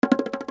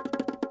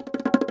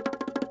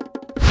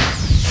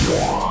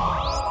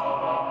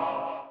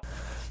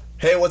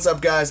Hey, what's up,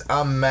 guys?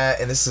 I'm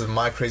Matt, and this is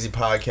My Crazy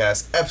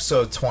Podcast,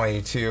 episode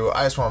 22.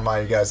 I just want to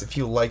remind you guys, if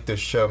you like this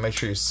show, make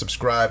sure you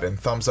subscribe and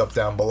thumbs up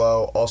down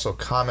below. Also,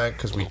 comment,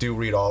 because we do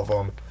read all of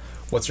them.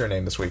 What's your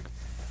name this week?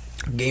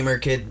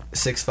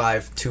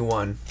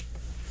 GamerKid6521.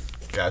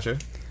 Gotcha.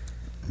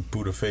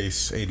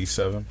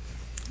 BuddhaFace87.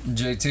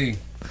 JT.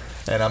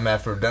 And I'm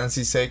Matt for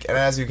redundancy's sake. And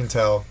as you can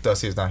tell,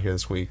 Dusty is not here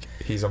this week.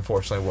 He's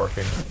unfortunately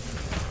working.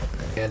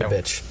 And a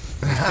bitch.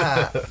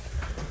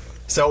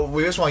 So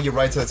we just want to get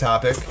right to the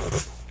topic.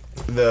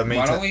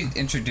 Why don't we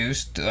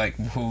introduce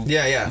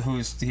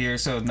who's here?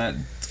 So not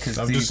because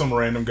I'm just some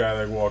random guy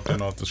that walked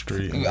in off the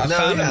street. I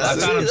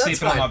found him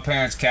sleeping on my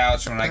parents'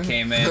 couch when I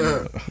came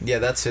in. Yeah,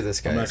 that's who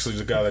this guy is. I'm actually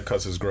the guy that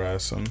cuts his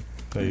grass. And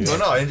you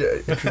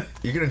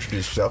can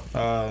introduce yourself.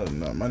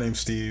 No, my name's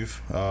Steve.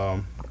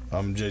 I'm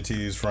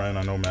JT's friend.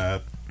 I know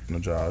Matt. I know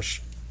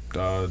Josh.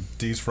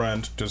 D's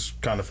friend. Just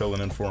kind of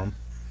filling in for him,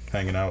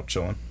 hanging out,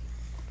 chilling.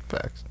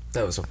 Facts.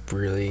 That was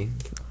really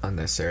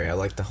unnecessary. I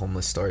like the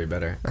homeless story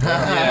better.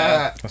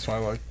 Yeah, that's why I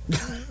like.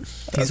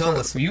 He's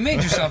homeless. You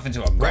made yourself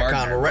into a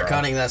gardener. We're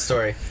retconning that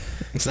story.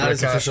 It's not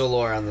his official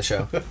lore on the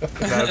show.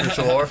 Not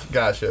official lore?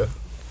 Gotcha.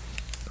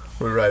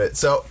 We read it.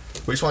 So,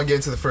 we just want to get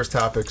into the first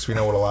topic because we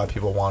know what a lot of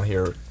people want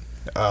here.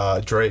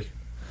 Drake.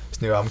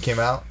 His new album came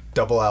out.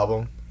 Double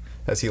album,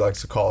 as he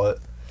likes to call it.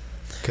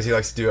 Because he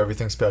likes to do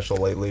everything special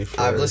lately.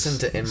 I've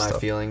listened to In My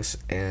Feelings,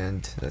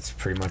 and that's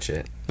pretty much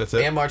it. That's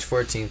it? And March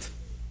 14th.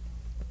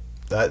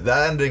 That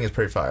ending is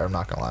pretty fire, I'm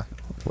not going to lie.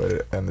 Way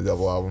to end the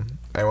double album.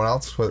 Anyone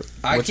else?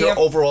 What's your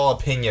overall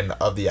opinion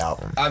of the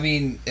album? I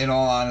mean, in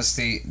all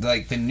honesty,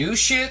 like, the new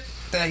shit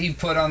that he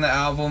put on the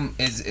album,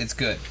 it's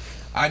good.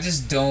 I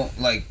just don't,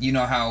 like, you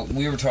know how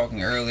we were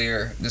talking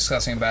earlier,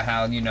 discussing about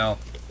how, you know,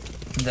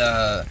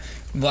 a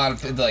lot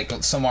of, like,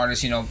 some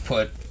artists, you know,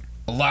 put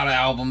a lot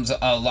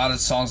of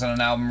songs on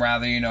an album,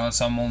 rather, you know, and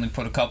some only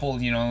put a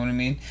couple, you know what I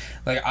mean?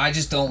 Like, I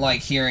just don't like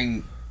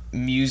hearing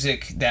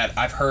music that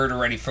I've heard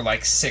already for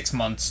like 6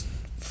 months,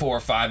 4 or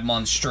 5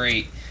 months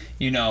straight,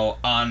 you know,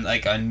 on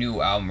like a new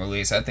album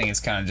release. I think it's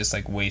kind of just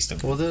like waste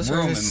of room. Well, those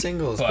are his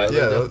singles, but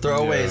yeah, they're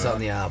throwaways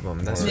on the album.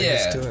 That's what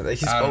he's doing. Like,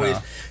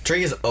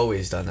 Drake has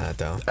always done that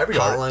though. Every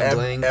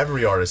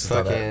artist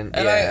has done that.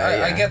 And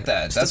I get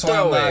that. That's why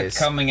I'm not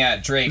coming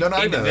at Drake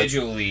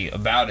individually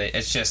about it.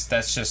 It's just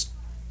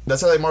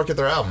that's how they market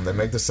their album. They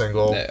make the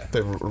single,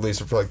 they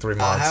release it for like 3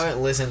 months. I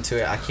haven't listened to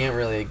it. I can't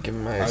really give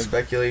my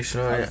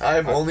speculation on it.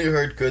 I've only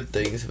heard good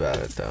things about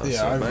it, though.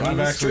 Yeah, so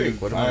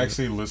I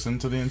actually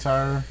listened to the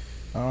entire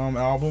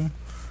album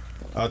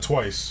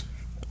twice.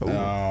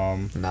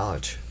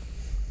 Knowledge.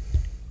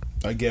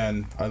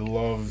 Again, I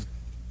love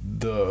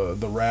the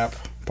rap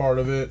part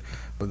of it,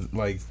 but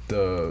like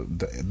the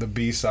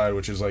B side,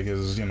 which is like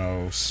his, you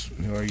know,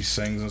 where he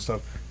sings and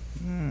stuff.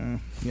 You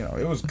know,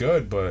 it was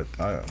good, but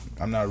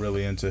I'm not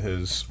really into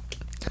his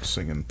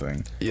singing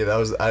thing.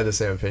 Yeah, I had the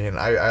same opinion.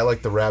 I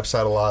like the rap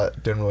side a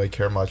lot. Didn't really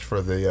care much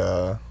for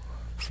the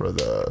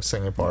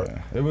singing part.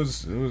 Yeah, it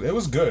was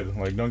good.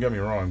 Like, don't get me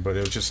wrong, but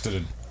it just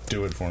didn't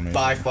do it for me.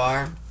 By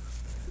far,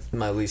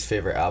 my least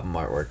favorite album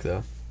artwork,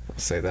 though. I'll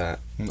say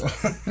that.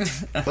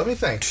 Let me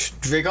think.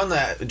 Drake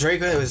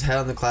with his head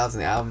on the clouds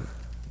in the album.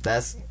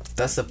 That's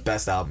the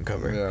best album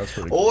cover. Yeah, that's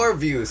pretty cool. Or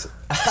Views.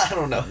 I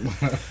don't know.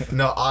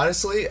 No,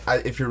 honestly,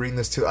 if you're reading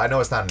this too, I know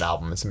it's not an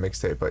album, it's a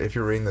mixtape, but if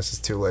you're reading this,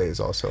 Too Late is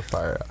also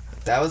fire.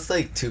 That was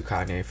like too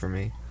Kanye for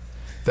me.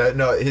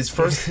 His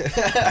first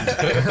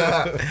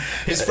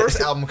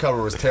album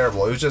cover was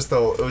terrible. It was just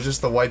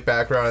the white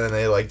background, and then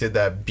they like did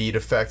that beat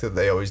effect that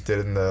they always did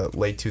in the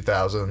late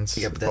 2000s.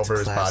 Yeah, but that's over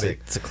his body.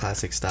 It's a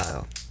classic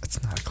style.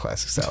 It's not a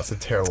classic style. It's a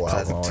terrible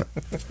album.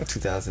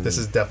 2000. This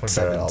is definitely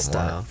better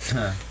album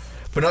style.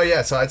 But no,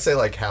 yeah, so I'd say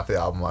like half the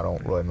album I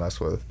don't really mess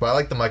with. But I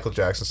like the Michael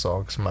Jackson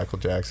song because Michael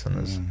Jackson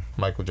is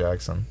Michael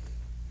Jackson.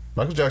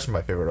 Michael Jackson is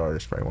my favorite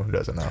artist for anyone who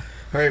doesn't know.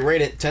 Alright,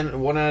 rate it.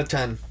 1 out of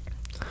 10.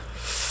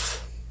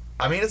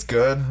 I mean, it's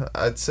good.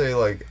 I'd say,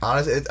 like,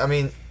 honestly, I'll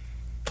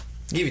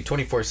give you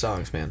 24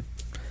 songs, man.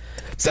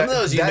 Some of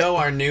those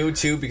are new,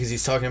 too, because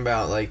he's talking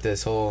about, like,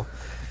 this whole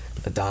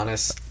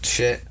Adonis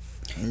shit.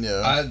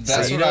 Yeah,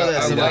 that's what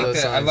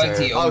I like.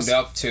 He owned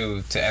up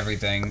to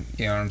everything.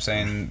 You know what I'm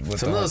saying?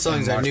 Some of those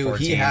songs are new.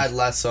 14. He had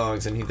less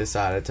songs, and he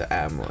decided to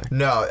add more.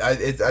 No,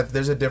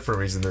 there's a different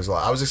reason. There's a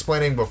lot. I was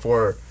explaining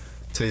before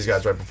to these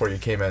guys right before you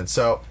came in.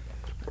 So,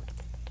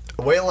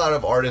 the way a lot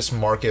of artists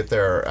market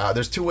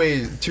there's two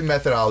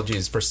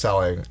methodologies for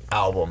selling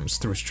albums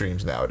through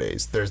streams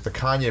nowadays. There's the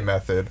Kanye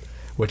method,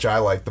 which I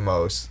like the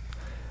most,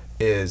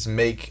 is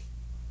make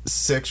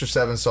 6 or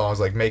 7 songs,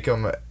 like make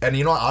them, and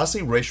you know,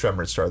 honestly, Ray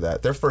Shremmerd started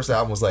that. Their first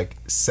album was like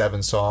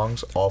 7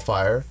 songs, all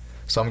fire.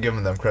 So I'm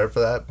giving them credit for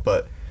that.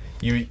 But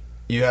you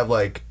have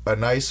like a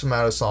nice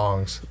amount of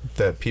songs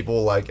that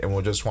people like and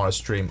will just want to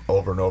stream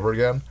over and over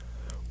again,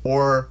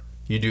 or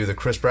you do the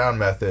Chris Brown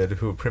method,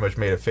 who pretty much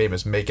made it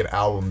famous, make an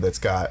album that's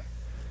got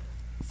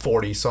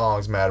 40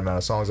 songs, mad amount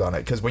of songs on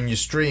it. Because when you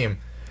stream,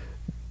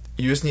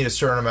 you just need a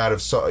certain amount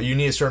of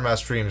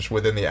streams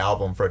within the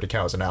album for it to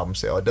count as an album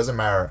sale. It doesn't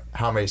matter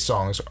how many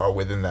songs are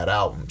within that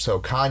album. So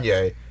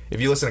Kanye,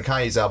 if you listen to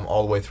Kanye's album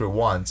all the way through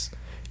once,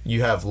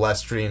 you have less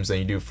streams than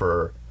you do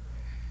for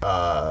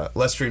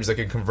less streams that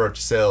can convert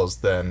to sales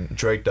than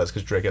Drake does,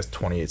 because Drake has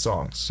 28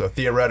 songs. So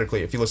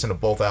theoretically, if you listen to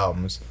both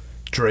albums,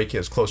 Drake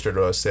is closer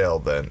to a sale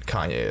than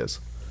Kanye is.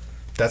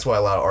 That's why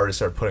a lot of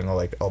artists are putting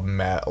like a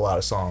lot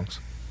of songs.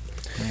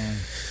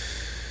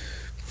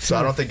 So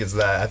I don't think it's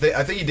that.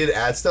 I think he did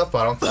add stuff,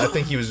 but I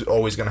think he was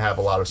always gonna have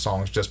a lot of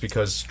songs just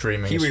because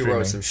streaming. He is rewrote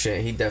streaming. some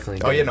shit. He definitely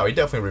did. Oh yeah, no, he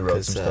definitely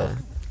rewrote some 'Cause,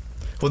 stuff.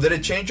 Well, did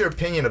it change your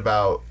opinion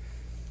about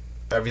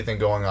everything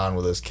going on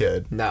with this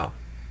kid? No.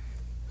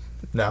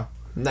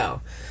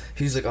 No.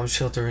 He's like, I'm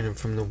sheltering him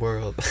from the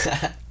world.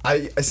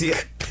 I see.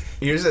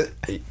 Here's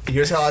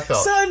how I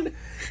felt. Son,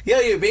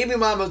 your baby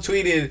mama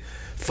tweeted,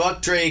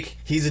 "Fuck Drake.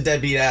 He's a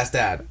deadbeat ass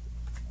dad."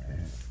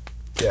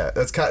 Yeah,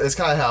 that's kind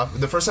of how.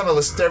 The first time I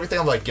listened to everything,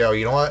 I'm like, yo,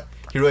 you know what?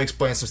 He really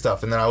explained some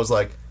stuff, and then I was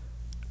like,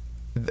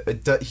 he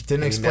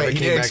didn't explain. He never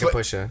came back at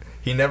Pusha.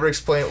 He never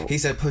explained. He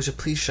said, "Pusha,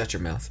 please shut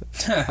your mouth.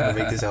 I'm gonna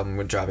make this album. I'm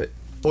gonna drop it.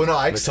 Well, no,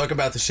 Let's talk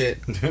about the shit."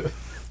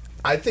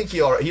 I think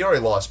he already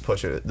lost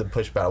the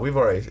Push battle. We've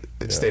already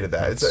stated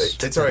that.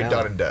 It's already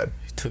done and dead.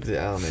 He took the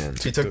L, man.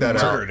 He took that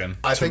out. Him.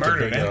 I think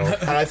Murdered him.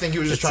 and I think he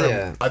was just trying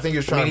to. I think he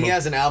was trying. he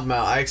has an album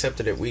out. I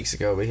accepted it weeks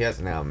ago, but he has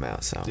an album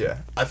out. So Yeah,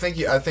 I think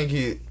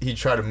he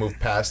tried to move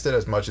past it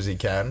as much as he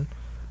can.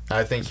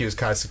 I think he was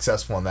kind of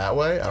successful in that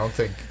way. I don't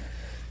think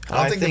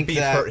the beef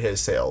hurt his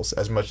sales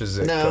as much as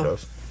it could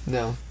have.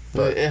 No,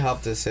 But- it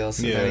helped his sales.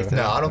 If Yeah. anything.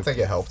 No, I don't think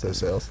it helped his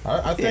sales.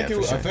 I think Yeah,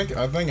 it. for sure.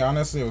 I think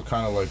honestly, it was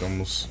kind of like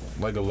almost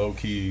like a low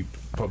key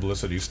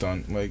publicity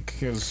stunt. Like,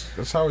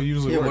 that's how it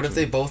usually Yeah, works. what if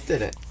they both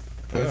did it?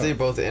 What if Yeah. they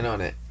both in on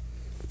it?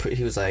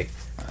 He was like,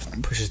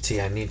 Pusha T,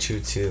 I need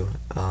you to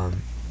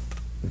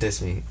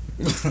diss me.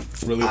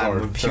 really I'm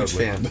hard? a huge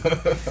fan.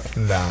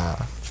 Nah.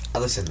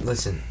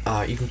 Listen.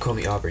 You can call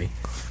me Aubrey.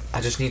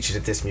 I just need you to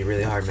diss me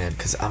really hard, man,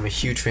 because I'm a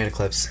huge fan of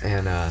Clips,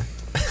 and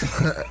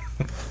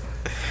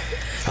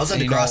how's that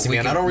You know, Degrassi, we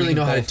man? can- I don't we really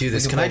can know how to both- do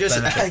this. we Can can I just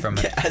both benefit from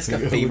it. ask a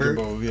We favor?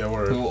 could both- yeah,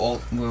 word. We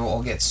will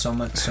all get so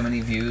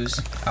many views.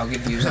 I'll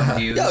get views on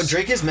views. Yo,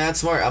 Drake is mad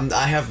smart.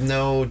 I have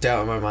no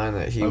doubt in my mind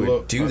that he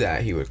would do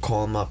that. He would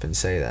call him up and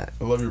say that.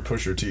 I love your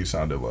Pusher T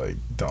sounded like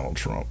Donald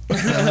Trump.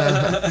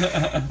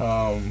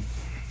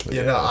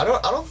 Yeah, no, I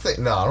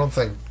don't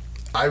think.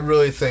 I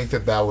really think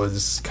that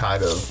was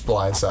kind of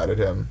blindsided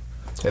him,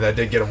 and that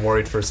did get him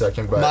worried for a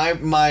second. But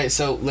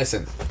So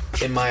listen,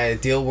 in my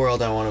ideal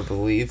world, I want to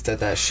believe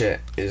that shit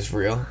is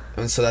real,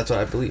 and so that's what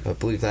I believe. I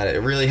believe that it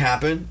really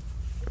happened,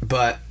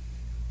 but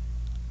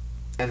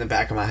in the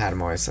back of my head,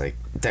 I'm always like,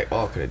 that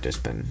all could have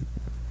just been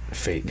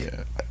fake,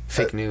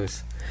 fake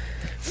news,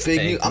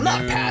 fake news. I'm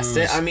not past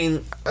it. I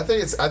mean, I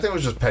think it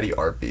was just petty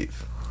art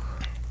beef,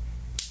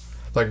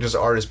 like just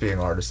artists being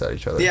artists at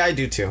each other. yeah, I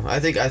do too. I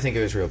think it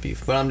was real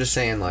beef, but I'm just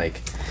saying,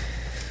 like,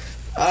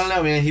 I don't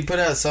know, man. He put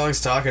out songs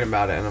talking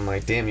about it, and I'm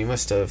like, damn, you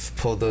must have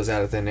pulled those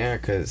out of thin air,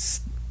 because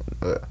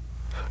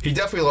He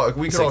definitely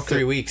we it's could like all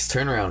 3 weeks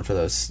turnaround for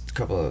those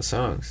couple of those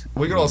songs.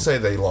 we could all say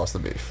that he lost the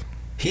beef.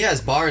 He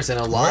has bars in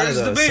a lot Where's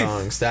of the those beef?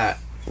 songs that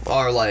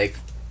are like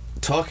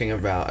talking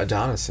about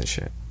Adonis and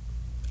shit.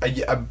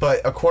 Yeah,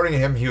 but according to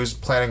him, he was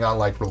planning on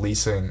like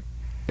releasing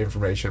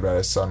information about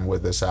his son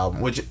with this album,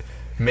 which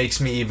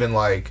makes me even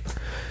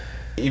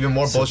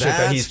more So bullshit that's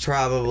that he's.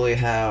 probably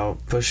how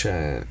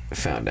Pusha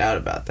found out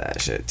about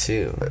that shit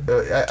too.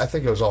 I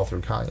think it was all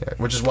through Kanye,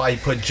 which is why he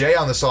put Jay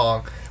on the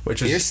song,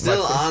 which is. You're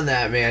still on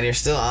that, man. You're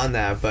still on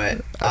that.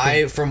 But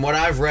from what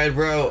I've read,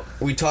 bro,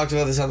 we talked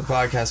about this on the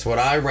podcast. What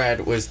I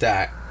read was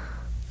that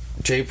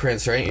Jay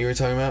Prince, right? You were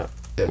talking about?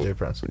 Yeah, Jay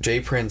Prince. Jay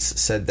Prince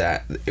said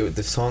that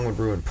the song would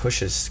ruin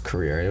Pusha's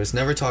career. It was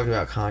never talking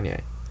about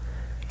Kanye.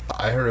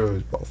 I heard it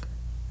was both.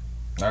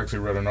 I actually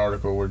read an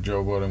article where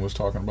Joe Budden was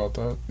talking about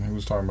that. He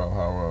was talking about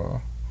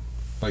how,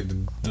 like,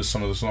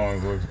 some of the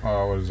songs, like,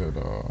 what is it,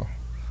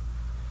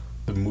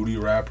 the Moody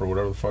Rap or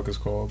whatever the fuck it's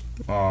called,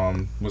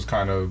 was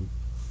kind of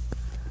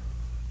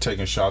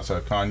taking shots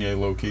at Kanye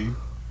low-key.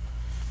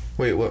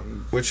 Wait, what?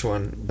 Which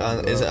one?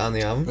 Is it on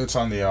the album? It's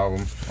on the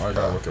album. I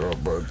gotta look it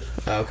up, but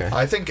Oh, okay.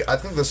 I think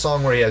the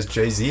song where he has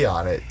Jay-Z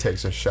on it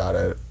takes a shot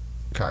at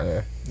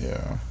Kanye.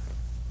 yeah.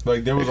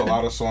 Like, there was a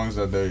lot of songs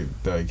that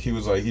he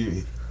was like,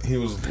 he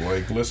was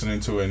like listening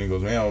to it and he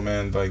goes,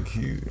 man, like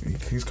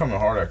he's coming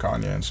hard at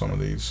Kanye in some of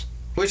these.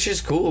 Which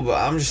is cool, but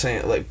I'm just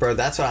saying, like, bro,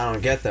 that's what I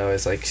don't get though.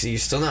 Is like, you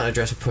still not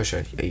addressing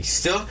Pusha. You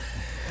still.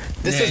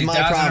 This Yeah, is he my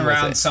doesn't problem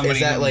around with it. somebody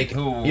is that, who- like,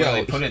 who yo,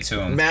 really put it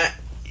to him. Matt,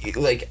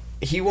 like,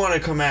 he want to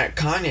come at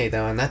Kanye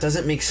though, and that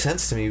doesn't make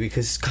sense to me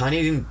because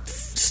Kanye didn't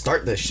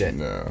start this shit.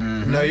 Yeah.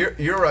 No,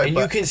 you're right. And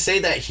you can say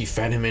that he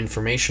fed him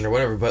information or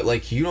whatever, but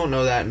like, you don't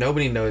know that.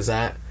 Nobody knows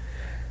that.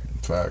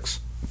 Facts.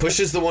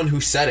 Pusha's the one who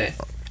said it.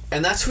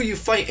 And that's who you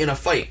fight in a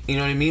fight. You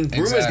know what I mean?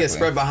 Rumors Exactly. get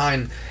spread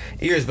behind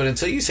ears, but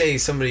until you say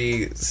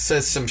somebody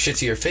says some shit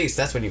to your face,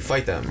 that's when you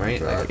fight them,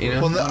 right? Like, you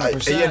know? Well, no,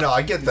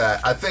 I get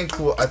that. I think.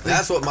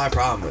 That's what my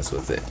problem is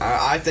with it.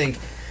 I think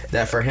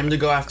that for him to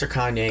go after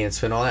Kanye and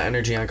spend all that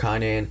energy on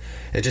Kanye, and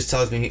it just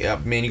tells me,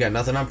 man, you got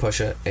nothing on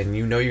Pusha, and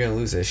you know you're gonna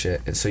lose this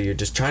shit, and so you're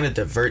just trying to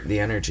divert the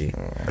energy,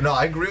 No,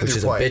 I agree with which your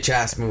is point. a bitch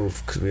ass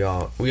move, because we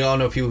all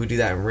know people who do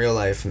that in real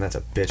life, and that's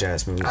a bitch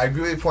ass move. I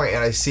agree with your point,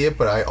 and I see it,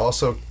 but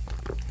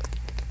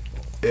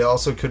it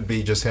also could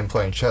be just him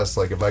playing chess.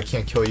 Like, if I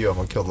can't kill you, I'm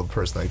gonna kill the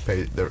person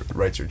that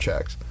writes your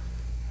checks,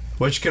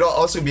 which could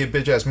also be a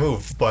bitch ass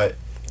move. But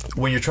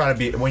when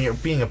you're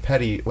being a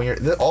petty,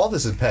 all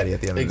this is petty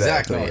at the end of the day.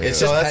 Exactly. It's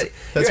So just that's- petty.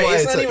 that's You're right, why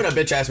it's it's not like- even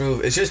a bitch ass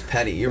move. It's just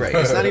petty. You're right.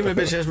 It's not even a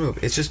bitch ass move.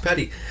 It's just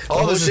petty. The All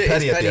whole this is shit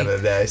petty at the end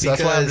of the day. So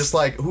that's why I'm because- just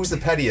like, who's the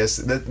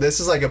pettiest? This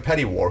is like a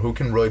petty war. Who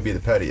can really be the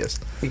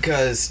pettiest?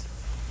 Because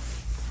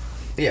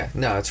yeah,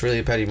 no, it's really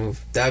a petty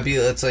move.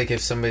 That's like if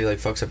somebody like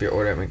fucks up your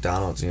order at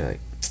McDonald's and you're like,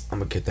 I'm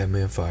gonna get that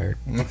man fired.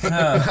 I'm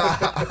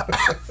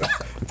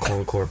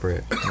calling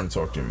corporate. I'm gonna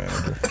talk to your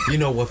manager. You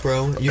know what,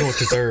 bro? You don't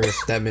deserve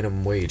that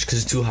minimum wage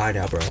because it's too high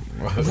now, bro.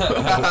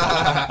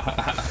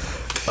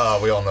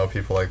 We all know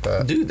people like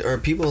that. Dude, or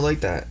people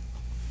like that.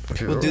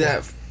 People do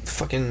that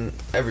fucking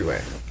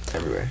everywhere.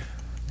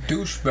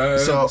 Douchebags.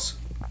 So,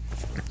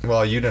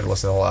 well, you didn't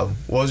listen to the whole album.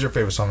 What was your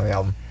favorite song on the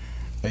album?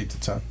 8 to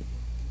 10.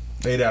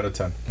 8 out of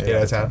 10. 8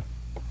 out of 10.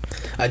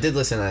 I did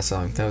listen to that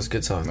song. That was a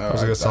good song. It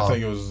was a good song. I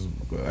think it was,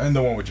 and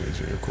the one with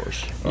Jay-Z, of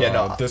course. Yeah,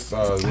 no, I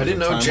didn't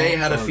know Jay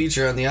had a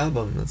feature on the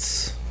album.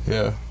 That's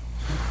Yeah.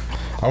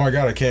 Oh my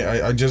god, I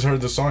can't. I just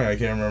heard the song. I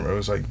can't remember. It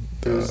was like.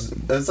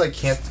 It's like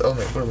can't. Oh,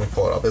 wait, let me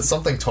pull it up. It's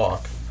something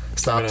talk.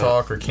 Stop I'm gonna-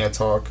 talk or can't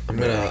talk. I'm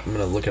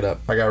gonna look it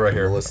up. I got it right I'm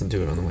here. gonna listen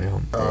to it on the way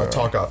home.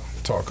 Talk up.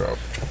 Talk up.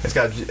 It's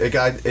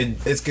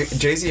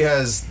Jay-Z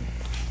has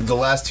the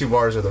last two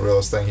bars are the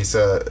realest thing. He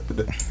said,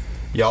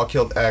 "Y'all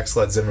killed X,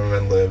 let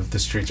Zimmerman live. The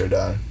streets are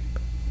done."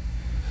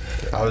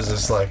 I was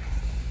just like,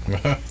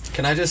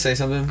 Can I just say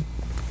something?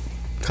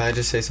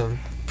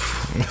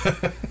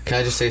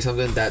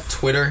 That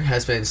Twitter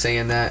has been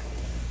saying that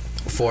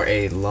for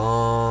a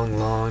long,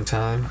 long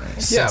time.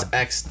 Since Yeah.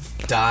 X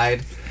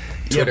died,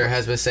 Twitter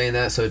has been saying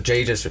that. So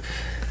Jay just.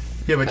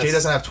 yeah, but Jay That's-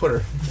 doesn't have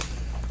Twitter.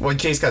 Well,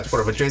 Jay's got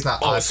Twitter, but Jay's not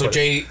Oh, on so Twitter.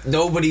 Jay.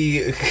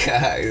 Nobody.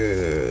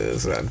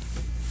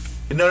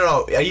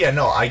 No. Yeah,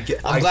 no.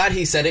 I'm glad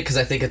he said it because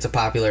I think it's a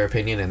popular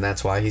opinion and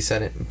that's why he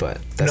said it. But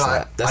that's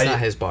No, not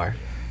his bar.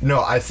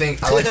 No, I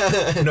think I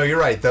like. No, you're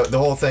right. The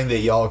whole thing that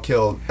y'all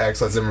killed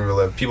X, let Zimmerman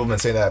live. People have been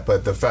saying that,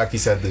 but the fact he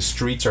said the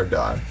streets are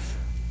done,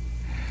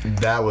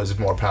 that was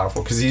more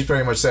powerful because he's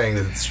pretty much saying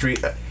that the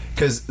street.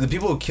 Because the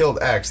people who killed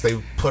X,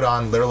 they put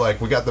on. They're like,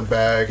 we got the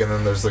bag, and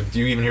then there's like,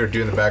 you even hear it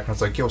doing the background.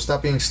 It's like, yo,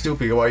 stop being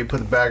stupid. Why you put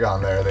the bag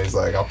on there? And he's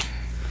like, I'll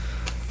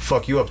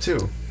fuck you up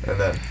too. And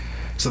then,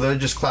 so they're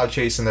just cloud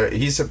chasing.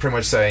 He's pretty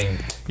much saying,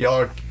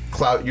 y'all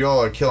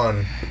are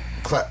killing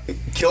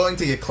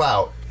to get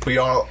clout. But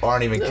y'all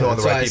aren't even killing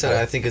That's the why right I people.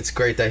 said I think it's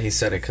great that he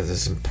said it because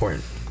it's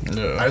important.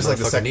 Yeah. I just like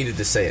the Motherfucker second. needed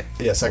to say it.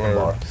 Yeah, second Word.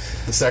 bar.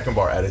 The second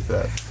bar added to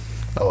that.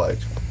 I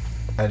liked.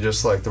 And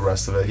just like the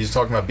rest of it. He's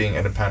talking about being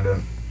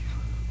independent,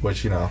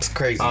 which, you know. It's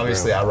crazy,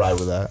 Obviously, bro. I ride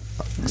with that.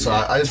 So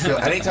I just feel,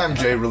 anytime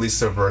Jay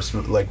releases a verse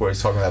like where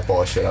he's talking that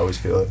bullshit, I always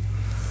feel it.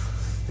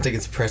 I think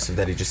it's impressive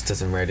that he just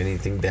doesn't write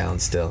anything down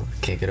still.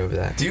 Can't get over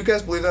that. Do you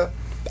guys believe that?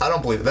 I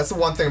don't believe it. That's the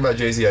one thing about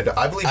Jay-Z.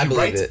 I believe I he believe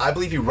writes. it. I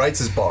believe he writes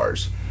his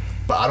bars,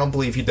 but I don't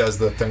believe he does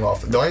the thing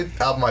off. The only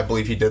album I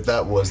believe he did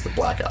that was the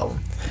Black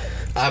Album.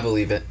 I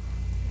believe it.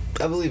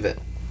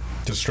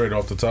 Just straight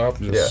off the top.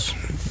 Just,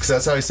 Yeah, because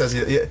that's how he says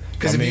it. Yeah,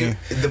 because I if you mean-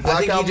 the I Black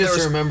think Album, he just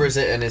there was- remembers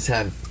it in his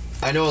head.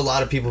 I know a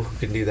lot of people who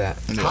can do that.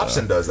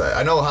 Hobson does that.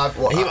 I know.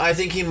 I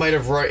think he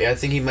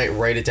might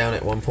write it down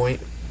at one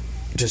point,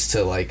 just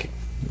to like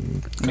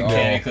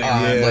Mechanically.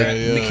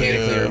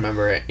 mechanically yeah.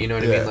 remember it. You know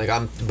what I Yeah.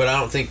 mean? But I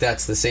don't think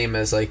that's the same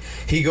as like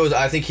he goes.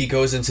 I think he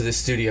goes into the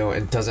studio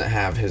and doesn't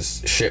have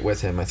his shit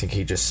with him. I think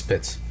he just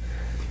spits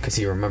because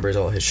he remembers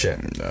all his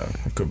shit. No,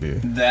 it could be.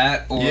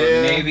 That, or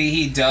Yeah. maybe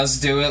he does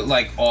do it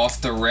like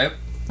off the rip,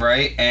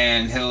 right?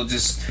 And he'll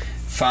just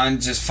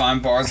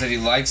find bars that he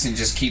likes and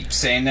just keep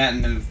saying that,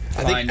 and then I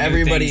find think new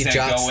everybody things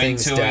that jots go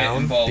things into it down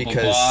and blah, blah,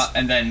 because, blah,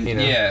 and then you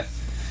know. yeah,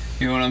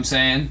 you know what I'm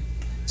saying?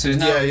 So there's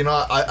not, Yeah, you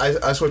know,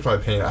 I switched my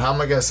opinion. How am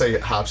I gonna say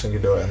Hobson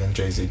can do it and then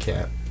Jay-Z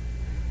can't?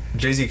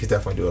 Jay-Z could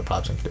definitely do it.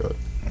 Hobson could do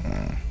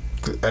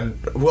it. And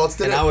who else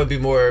did And it? I would be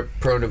more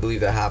prone to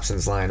believe that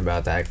Hobson's lying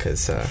about that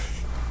because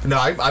No,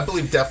 I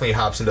believe definitely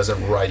Hobson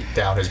doesn't write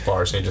down his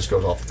bars and he just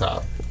goes off the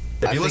top.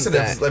 If I you think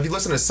listen if you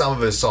listen to some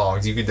of his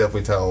songs, you could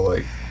definitely tell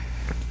like,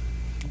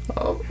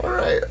 oh, all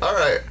right,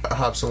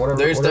 Hobson, whatever.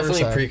 there's whatever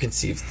definitely you're saying.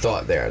 preconceived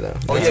thought there though.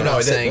 Oh, That's yeah, what no,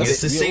 I'm saying. that's-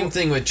 It's the same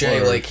thing with Jay.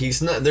 Word. Like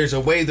he's not. There's a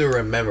way they're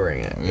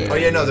remembering it. you know Oh what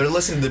I yeah, no, mean? they're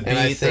listening to the beat. And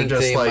I think they're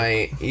just they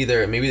like, might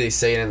either maybe they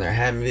say it in their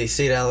head, maybe they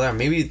say it out loud.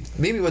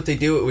 Maybe what they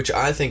do, which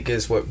I think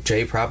is what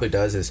Jay probably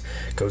does, is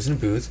goes in the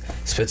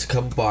booth, spits a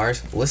couple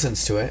bars,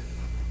 listens to it,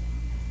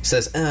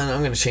 says,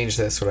 "I'm gonna change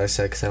this what I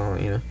said because I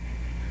don't,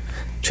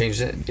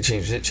 changes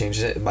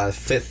it. By the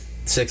fifth,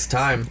 sixth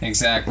time,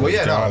 exactly. well, yeah,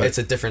 no, Got it. it's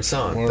a different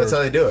song. Word. that's how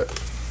they do it.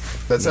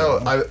 That's how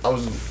I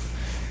was.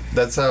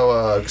 That's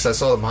how, because I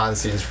saw the behind the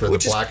scenes for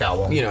Which the is, Black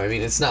album. You know, I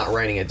mean, it's not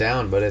writing it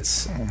down, but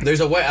there's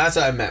a way. That's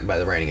what I meant by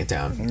the writing it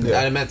down.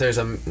 Yeah. I meant there's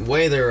a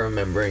way they're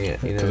remembering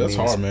it. You know, That's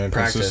hard, man.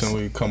 Practice.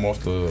 Consistently come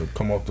off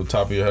the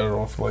top of your head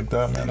off like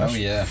that, man. Oh That's,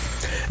 yeah.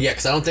 Yeah,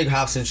 because I don't think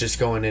Hobson's just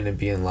going in and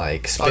being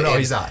like. Oh, no, spitting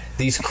he's not.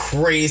 These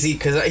crazy,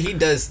 because he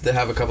does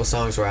have a couple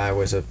songs where I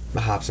was a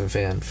Hobson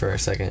fan for a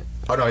second.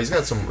 Oh no, he's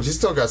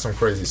still got some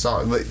crazy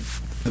songs. Like,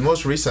 the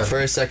most recent, For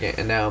a second,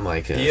 and now I'm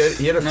like. he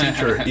had a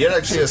feature. He had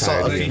actually So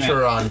a tired.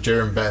 feature on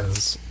Jerem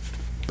Ben's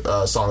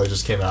song that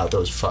just came out that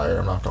was fire.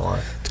 I'm not gonna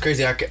lie. It's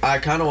crazy. I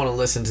kind of want to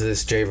listen to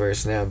this Jay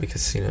verse now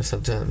because, you know,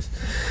 sometimes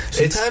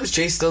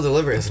Jay still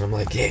delivers, and I'm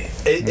like, yeah.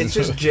 It's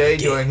just Jay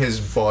doing his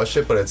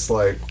bullshit, but it's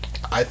like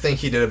I think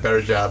he did a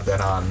better job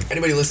than on.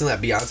 Anybody listen to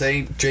that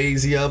Beyonce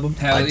Jay-Z album?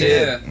 Hell I yeah.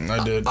 did.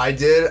 I did. I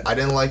did. I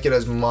didn't like it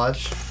as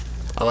much.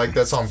 I like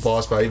that song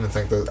Boss, but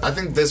I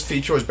think this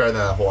feature was better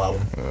than that whole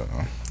album.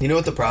 You know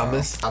what the problem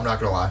is? I'm not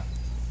gonna lie.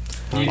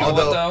 You know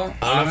Although- what though? I don't know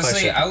if I Honestly,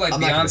 should- I like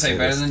I'm not gonna say Beyonce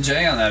better this. than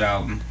Jay on that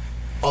album.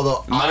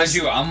 Although Mind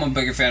honestly, you, I'm a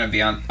bigger fan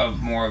of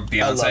more of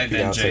Beyonce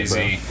than Beyonce, Jay Z.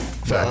 I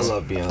facts.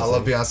 love Beyonce. I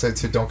love Beyonce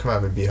too. Don't come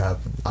at me, Beehive.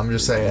 I'm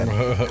just saying.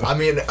 I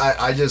mean,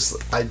 I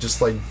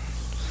just like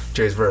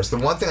Jay's verse. The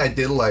one thing I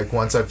did like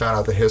once I found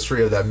out the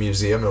history of that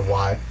museum and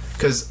why,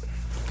 because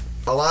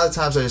a lot of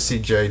times I just see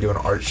Jay doing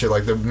art shit,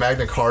 like the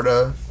Magna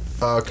Carta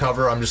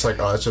cover. I'm just like,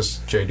 oh, it's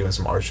just Jay doing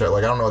some art shit.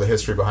 Like I don't know the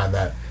history behind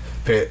that,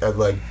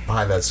 like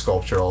behind that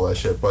sculpture, all that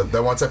shit. But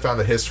then once I found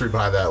the history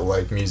behind that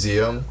like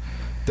museum,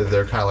 that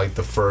they're kind of like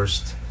the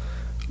first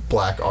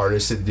black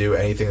artists to do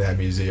anything in that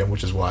museum,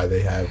 which is why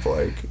they have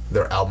like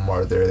their album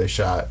art there. They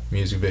shot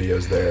music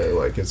videos there.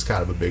 Like it's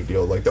kind of a big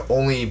deal. Like the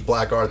only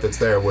black art that's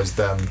there was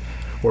them,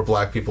 were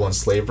black people in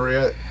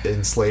slavery,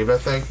 enslaved. I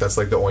think that's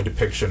like the only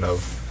depiction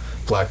of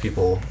black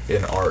people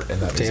in art in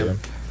that Damn. museum.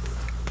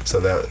 So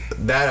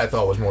that I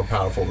thought was more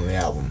powerful than the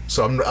album.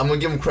 So I'm gonna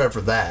give him credit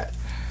for that.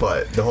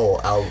 But the whole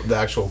the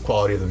actual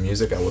quality of the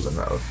music, I wasn't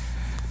a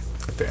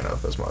fan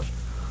of as much.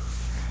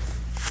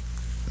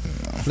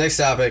 Next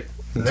topic.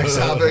 Next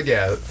topic,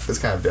 yeah, it's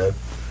kind of dead.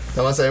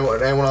 Unless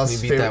anyone else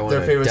You beat that one their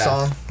to favorite death.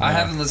 song. I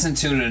haven't listened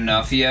to it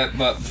enough yet,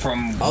 but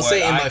from I'll what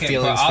say in I my can,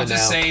 feelings but I'll for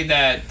just now. say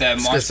that It's a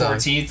March good song.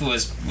 14th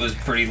was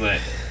pretty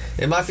lit.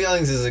 In my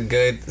feelings is a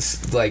good,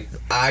 like,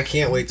 I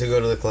can't wait to go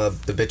to the club.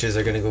 The bitches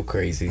are gonna go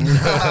crazy.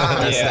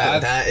 That's Yeah.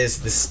 that is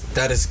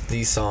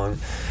the song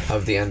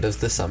of the end of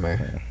the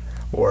summer.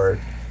 Word.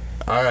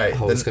 All right.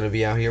 Hoes gonna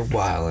be out here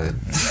wildin'.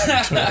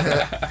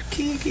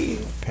 Kiki.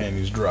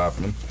 Panties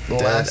dropping. The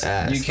Dead last.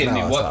 ass. You kidding me?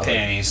 No, it's What not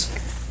panties?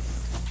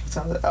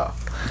 Oh.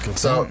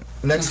 So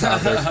next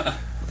topic.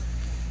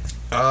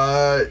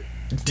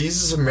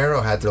 Deezus and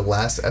Mero had their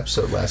last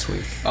episode last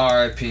week.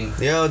 R.I.P.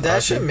 Yo,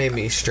 that RP. shit made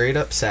me straight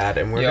up sad,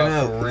 and we're Yo,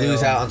 gonna for real.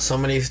 lose out on so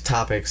many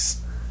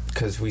topics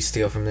because we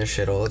steal from this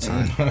shit all the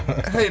time.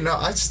 Hey, no,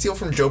 I steal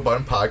from Joe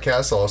Budden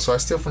podcast. Also, I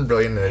steal from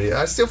Brilliant and Idiot.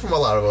 I steal from a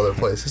lot of other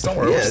places. Don't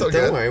worry, we're Yeah, still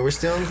don't good. worry, we're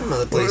stealing from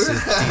other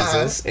places,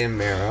 Jesus and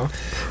Marrow.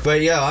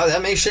 But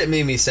yeah, shit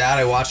made me sad.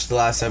 I watched the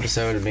last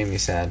episode, it made me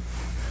sad.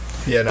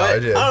 Yeah, no, But I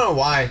did. I don't know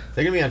why.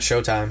 They're gonna be on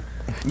Showtime.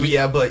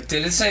 Yeah, but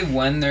Did it say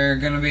when they're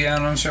gonna be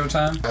out on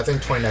Showtime? I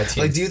think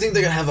 2019. Like, do you think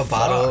they're gonna have a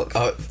bottle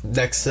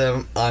next to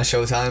them on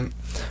Showtime?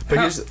 but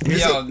here's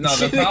Yo, the- no,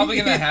 they're probably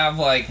gonna have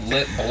like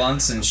lit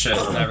blunts and shit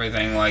and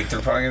everything. Like they're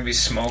probably gonna be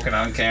smoking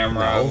on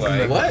camera.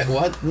 Like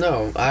What?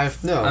 No,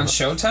 no. on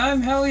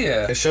Showtime? Hell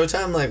yeah! Is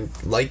Showtime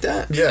like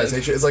that? yeah, it's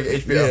like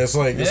HBO. Yeah, it's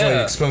like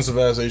Yeah. expensive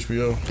ass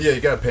HBO. Yeah,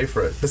 you gotta pay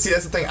for it. But see,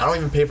 that's the thing. I don't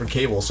even pay for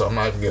cable, so I'm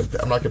not gonna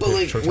But pay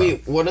like, for Showtime.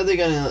 wait, what are they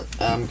gonna?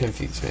 I'm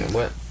confused, man.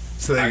 What?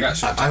 So I got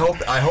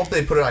Showtime. I hope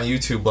they put it on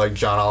YouTube like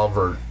John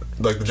Oliver,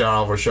 like the John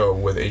Oliver show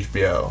with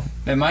HBO.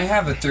 They might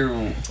have it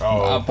through.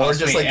 Oh. Or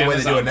just like the way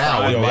they do it now.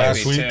 Prime, Yo, Maybe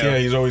last maybe, week, too. yeah,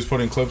 he's always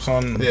putting clips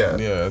on. Yeah.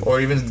 Yeah.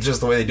 Or even just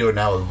the way they do it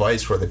now with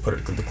Vice, where they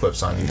put the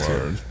clips on YouTube.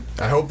 Word.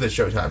 I hope that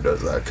Showtime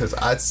does that because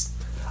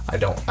I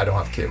don't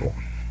have cable.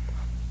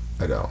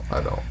 I don't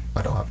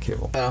have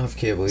cable. I don't have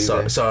cable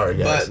either. Sorry,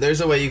 guys. But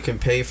there's a way you can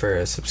pay for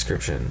a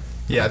subscription.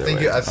 Yeah, Either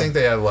way. I think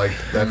they have like. I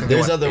think they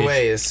There's want other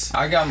ways.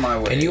 I got my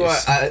ways. And you are,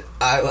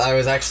 I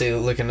was actually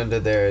looking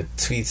into their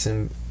tweets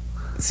and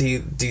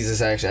see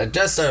Jesus actually. I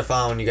just started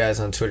following you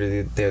guys on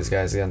Twitter. Those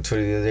guys on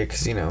Twitter the other day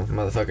because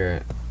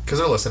motherfucker, because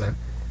they're listening.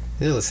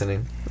 they're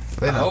listening.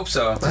 They I know. hope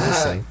so. They're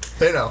listening.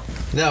 They know.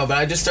 No, but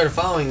I just started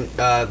following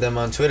them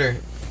on Twitter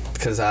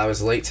because I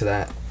was late to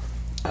that.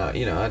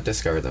 I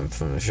discovered them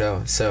from the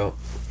show. So,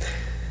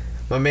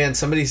 my man,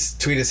 somebody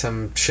tweeted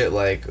some shit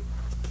like,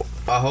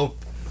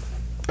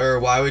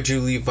 why would you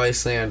leave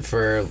Viceland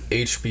for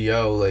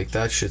HBO? Like,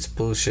 that shit's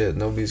bullshit.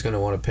 Nobody's gonna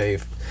want to pay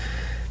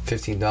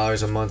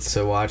 $15 a month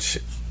to watch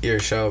your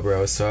show,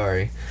 bro.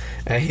 Sorry.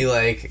 And he,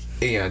 like,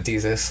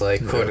 Jesus,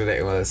 like, quoted it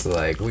and was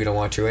like, we don't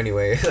want you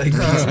anyway. Like,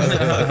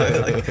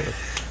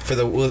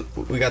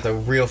 we got the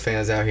real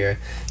fans out here.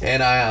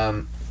 And I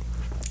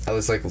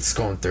was, like,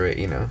 scrolling through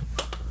it,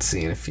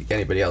 seeing if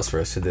anybody else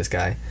roasted this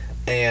guy.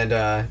 And,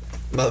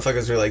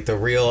 motherfuckers were like, the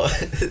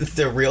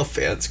real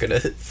fans gonna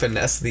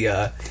finesse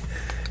the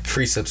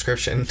free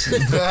subscription.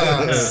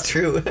 It's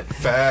true.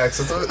 Facts.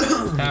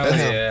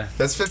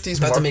 That's 50's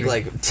About to make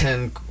marketing. like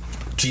 10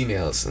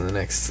 Gmails in the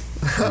next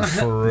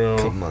For real.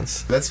 couple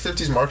months. That's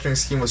 50's marketing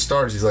scheme with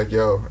Stars. He's like,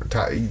 yo,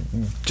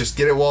 just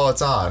get it while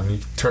it's on. You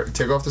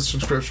take off the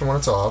subscription when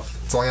it's off.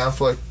 It's only on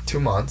for like 2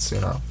 months,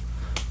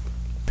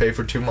 Pay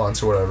for 2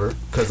 months or whatever.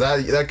 Because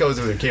that goes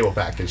with the cable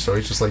package. So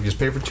he's just like, just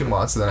pay for 2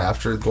 months. And then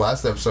after the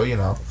last episode,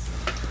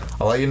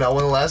 I'll let you know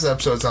when the last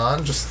episode's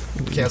on. Just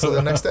cancel it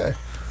the next day.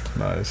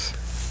 Nice.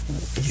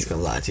 He's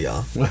gonna lie to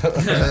y'all. He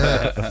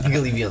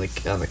can leave you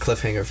on the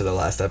cliffhanger for the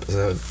last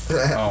episode.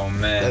 Oh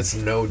man, That's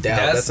no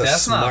doubt. That's a not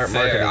smart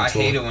fair. marketing I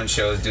tool. hate it when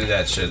shows do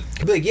that shit.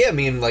 He'd be like, yeah, I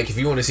mean, like if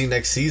you want to see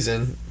next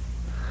season,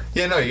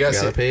 Yeah, no, you you gotta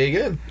gotta see. pay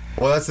again.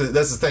 Well, that's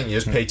the thing. You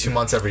just pay 2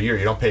 months every year.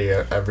 You don't pay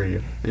You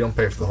don't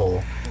pay for the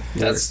whole.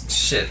 That's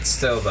shit.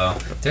 Still though,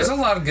 there's a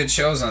lot of good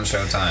shows on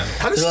Showtime.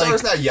 How does They're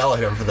Stars like- not yell at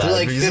him for that? They're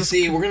like, Because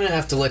 50, we're gonna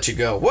have to let you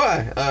go.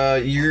 Why?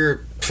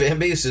 Your fan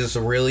base is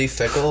really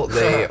fickle.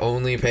 They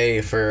only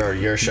pay for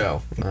your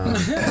show.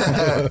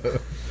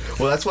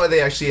 Well, that's why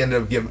they actually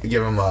ended up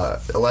give him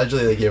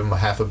allegedly they gave him a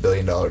 $500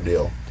 million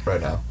deal right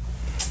now.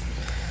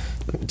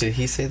 Did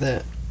he say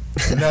that?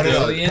 No.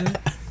 Billion?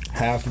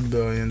 $500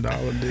 million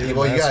deal.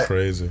 Well, you That's got-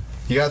 crazy.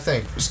 You gotta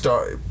think.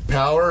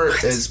 Power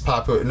is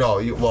popular. No,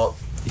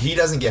 he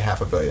doesn't get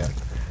 $500 million.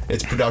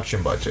 It's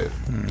production budget.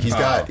 He's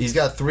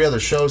got 3 other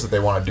shows that they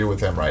want to do with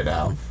him right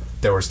now.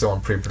 That were still in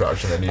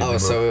pre-production. That need to be Oh,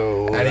 moved.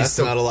 so And he's that's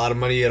still- not a lot of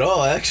money at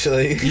all,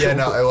 actually. Yeah,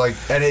 no,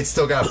 and it's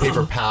still got to pay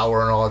for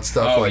power and all that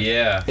stuff. Oh, like,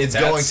 yeah. it's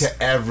going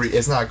to every.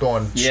 It's not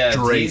going Yeah,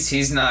 straight.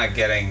 he's not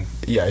getting.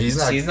 Yeah, he's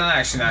not. He's not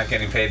actually not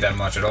getting paid that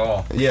much at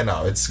all. Yeah,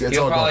 no, it's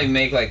He'll all probably going.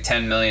 make like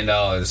 $10 million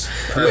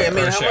per, Wait, I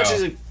mean, per how show. much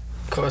does it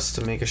cost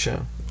to make a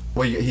show?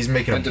 Well, he's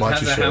making It a bunch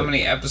depends of on how shows.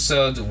 many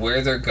episodes,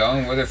 where they're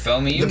going, where they're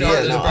filming. You know, Yeah,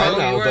 this, no, bro. I You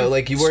know, were but in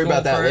like you worry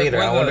about school that later.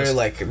 with I wonder, us.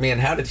 like, man,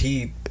 how did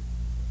he?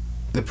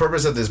 The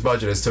purpose of this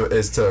budget is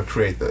to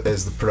create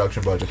the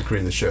production budget to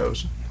create the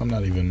shows. I'm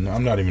not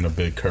even a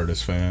big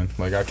Curtis fan.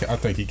 Like I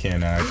think he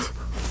can't act.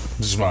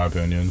 This is my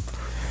opinion.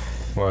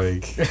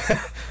 Like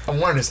I'm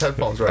wearing his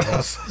headphones right now.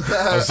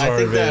 I'm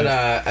sorry, man.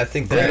 I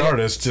think Great that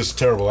artist, just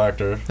terrible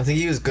actor. I think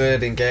he was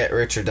good in Get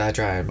Rich or Die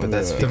Trying, but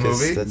that's The because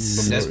movie?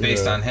 that's That's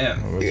based on him.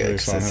 It was Yeah,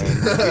 based on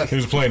him. He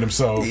was playing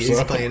himself. he's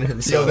so. playing Yo,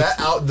 himself.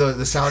 the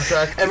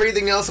soundtrack.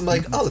 Everything else, I'm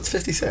like, oh, it's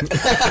 50 Cent.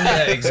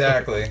 Yeah,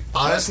 exactly.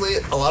 Honestly,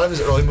 a lot of his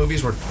early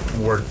movies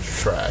were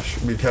trash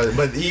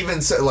but he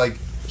even said like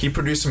he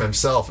produced them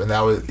himself, and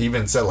that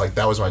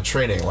was my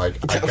training. Like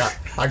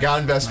I got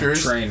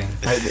investors. Training.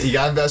 He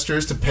got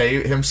investors to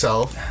pay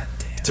himself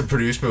to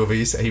produce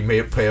movies. He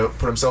put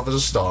himself as a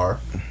star,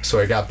 so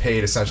he got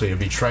paid essentially to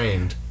be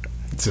trained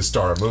to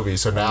star a movie.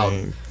 So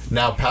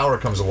now Power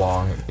comes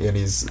along, and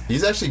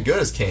he's actually good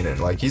as Kanan.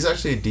 Like he's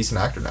actually a decent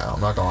actor now.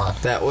 I'm not gonna lie.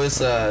 That was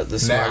the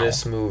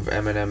smartest move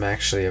Eminem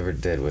actually ever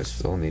did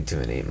was only do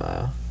an 8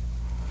 Mile.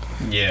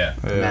 Yeah.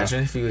 Yeah.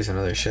 Imagine if he was in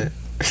other shit.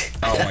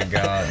 Oh my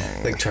god.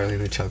 Like Charlie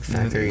and the Chocolate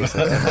Factory.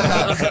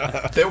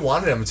 They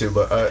wanted him to,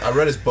 but I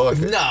read his book.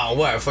 No,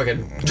 what?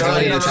 Fucking No,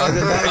 Charlie and no, the Chocolate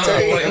no, no, no,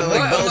 Factory? Oh, wait, I'm what?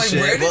 like, I'm like, bullshit,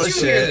 where did you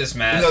bullshit. hear this,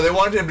 Matt? No, they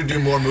wanted him to do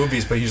more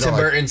movies, but he's Tim not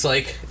like Burton's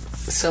like,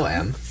 so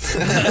am.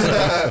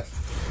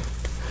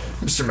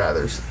 Mr.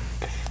 Mathers.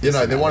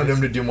 They wanted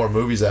him to do more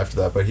movies after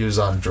that, but he was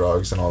on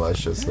drugs and all that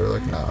shit. So they're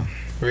like, no.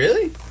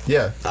 Really?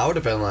 Yeah. I would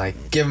have been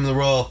like, give him the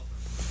role.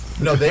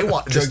 No, they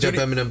want the, Drugged up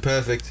studio, Eminem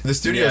perfect. the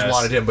studios Yes.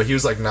 wanted him, but he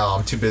was like, no,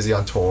 I'm too busy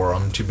on tour.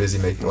 I'm too busy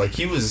making. Like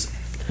he was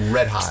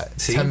red hot.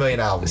 See? 10 million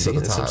albums See, at the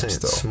that's what time. I'm saying.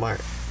 Still.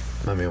 Smart.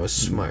 My man was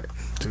smart.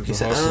 Dude, He the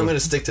said, hustle. I'm gonna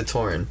stick to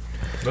touring.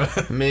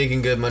 I'm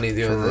making good money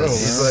doing For real, this.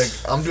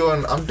 He's like, I'm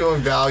doing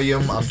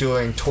Valium. I'm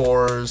doing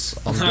tours.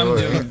 I'm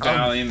doing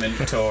Valium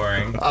and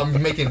touring.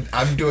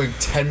 I'm doing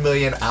 10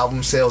 million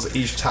album sales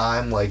each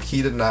time. Like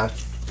he did not.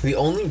 The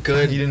only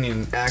good He didn't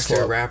even actor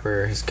slow up.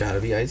 rapper has got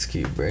to be Ice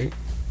Cube, right?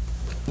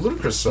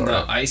 Ludacris, sorry.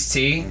 No,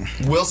 Ice-T.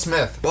 Will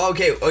Smith. Well,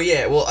 okay. Oh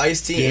yeah. Well,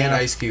 Ice T Yeah. and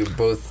Ice Cube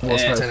both Will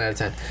Smith. 10 out of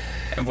 10.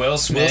 And Will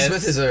Smith. Will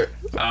Smith is a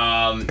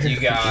You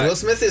got. Will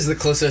Smith is the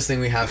closest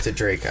thing we have to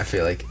Drake. I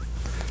feel like.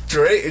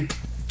 Drake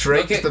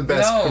Look is at- the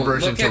best no,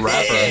 conversion look to at-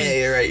 rapper. Yeah,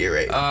 you're right. You're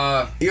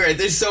right. You're right.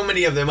 There's so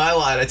many of them. I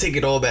lied. I take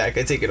it all back.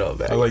 I take it all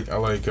back. I like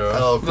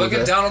Oh, cool Look at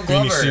guy. Donald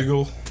Beanie Glover.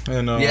 Siegel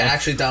and yeah,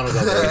 actually, Donald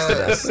Glover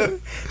is the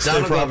best.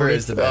 Donald Glover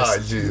is the Ah,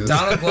 best. Jesus.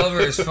 Donald Glover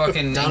is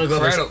fucking Donald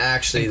Glover is incredible.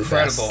 actually the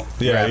incredible.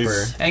 best Yeah, rapper.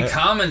 he's- And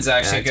Common's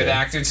actually a good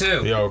Actor.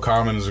 actor too. Yo,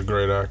 Common is a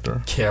great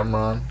actor.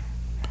 Cameron.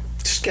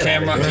 Just get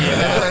Camera. out of here.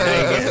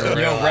 Yeah.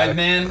 Real Yo,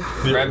 Redman.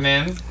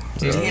 Redman.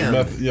 Damn.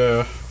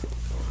 Yeah.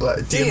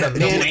 Damn, The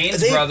man, Wayans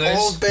they've brothers.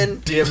 all been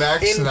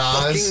DMX, in Nas.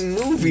 fucking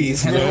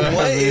movies, bro. Yeah.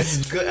 What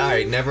is good? All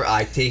right, never.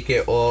 I take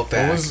it all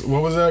back.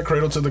 What was that?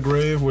 Cradle to the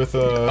Grave with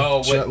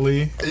Jet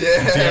Li.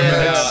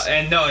 Yeah.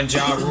 And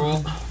Ja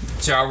Rule.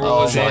 Ja Rule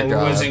Oh was, my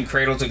God. was in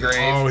Cradle to Grave.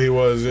 Oh, he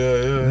was.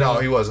 Yeah. No,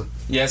 he wasn't.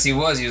 Yes, he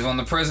was. He was one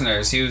of the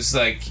prisoners. He was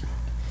like,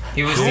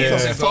 he was Yeah.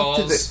 Steven Fuck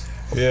did Seagal's.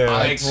 Yeah.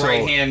 like so-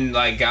 right hand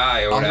like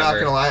guy or I'm whatever. not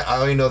gonna lie, I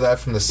only know that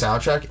from the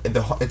soundtrack. And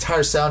the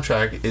entire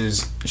soundtrack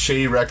is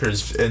Shady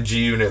Records and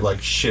G Unit like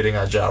shitting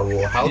on Ja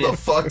Rule. How the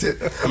fuck did?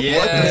 Yeah.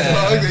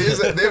 What the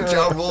fuck? They have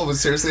Ja Rule, but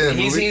seriously, in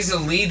the movie, He's a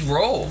lead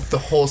role. the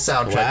whole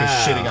soundtrack Wow.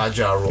 is shitting on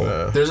Ja Rule.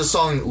 Yeah. There's a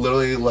song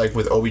literally like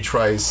with Obi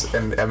Trice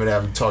and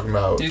Eminem talking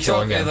about You're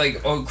killing talking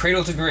him.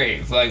 Cradle to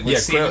Grave, like with Yeah,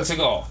 Steven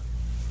Seagal.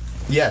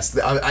 Yes,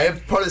 I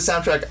have part of the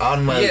soundtrack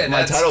on my Yeah,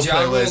 title that's Ja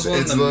Rule's playlist. one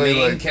of It's the literally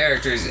main like,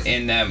 characters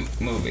in that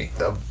movie.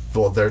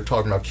 well, they're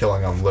talking about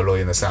killing him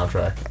literally in the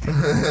soundtrack.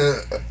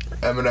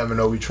 Eminem and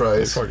Obi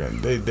Trice.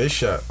 They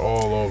shot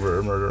all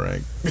over Murder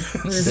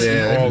Inc.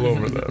 Yeah. all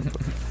over them.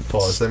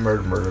 Pause. They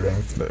murdered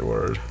Inc. That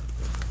word.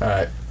 All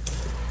right.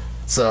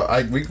 So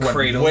we went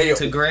Cradle way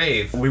to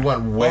Grave. we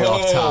went way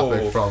off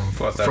topic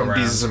Flip that from around.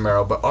 Desus and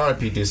Mero, but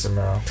R.I.P. Desus and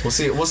Mero.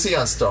 We'll see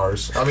on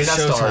Stars. I mean not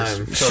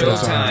Showtime. Stars.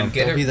 Showtime.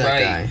 Get Don't it be that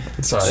right.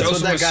 guy. Sorry. That's Show what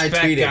some that guy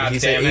respect, tweeted. He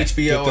said goddammit.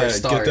 HBO or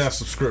Stars. Get that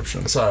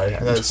subscription.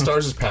 Sorry.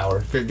 Stars is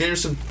power. Get your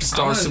Stars I'm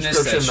gonna miss that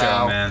subscription show,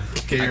 now. man.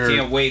 Get I your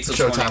can't wait till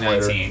Showtime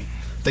 2019.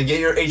 Then get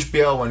your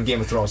HBO when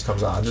Game of Thrones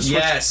comes on. Just switch,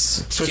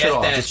 Yes, switch get it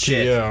off. that Just-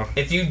 shit. yeah.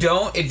 If you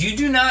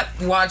do not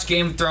watch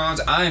Game of Thrones,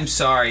 I'm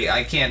sorry,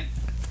 I can't.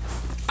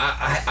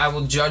 I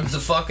will judge the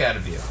fuck out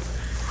of you.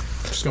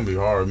 It's gonna be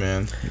hard,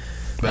 man.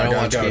 I don't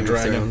watch got a Game of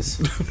dragon. Thrones.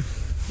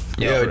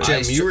 Yo, Jim,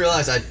 I- you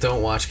realize I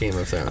don't watch Game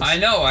of Thrones. I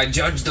know, I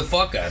judge the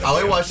fuck out of I you.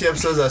 only watched the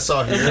episodes I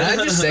saw Can here. I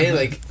just say,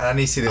 like, I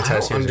need to see the I entire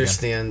don't series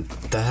again. understand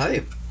the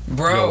hype. Go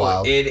Bro,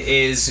 wild. it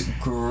is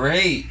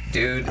great,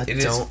 dude. I It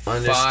is don't fire.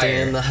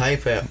 understand the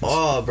hype at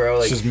all, bro.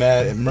 It's Like, just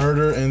mad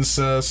murder,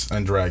 incest,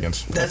 and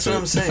dragons. that's what it.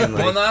 I'm saying.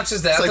 Like, Well, not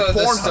just that. It's like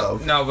though,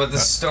 Pornhub. no, but the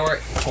story,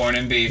 porn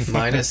and beef,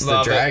 minus the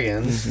Love it.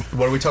 dragons.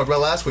 What did we talk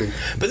about last week?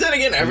 But then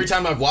again, every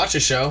time I've watched a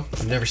show,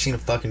 I've never seen a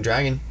fucking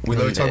dragon. We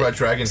literally talked about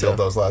dragon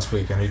dildos last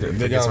week, and he didn't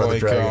They forget got, about the like,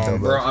 dragon dildos.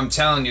 Bro, I'm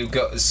telling you,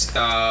 go.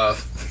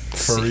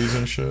 Furries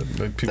and shit.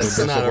 Like people That's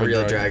dress not up a like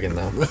real dragon,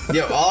 though.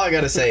 Yo, all I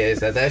gotta say is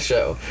that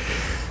show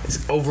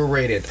is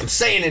overrated. I'm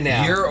saying it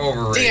now. You're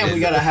overrated. Damn, we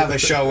gotta have a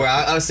show where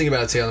I was thinking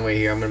about it too on the way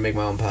here. I'm gonna make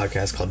my own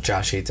podcast called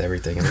Josh Hates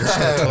Everything, and I'm just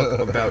gonna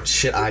talk about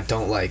shit I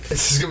don't like.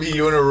 It's just gonna be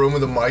you in a room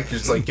with a mic. You're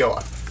just like, yo,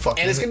 I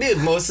fucking. And it's gonna be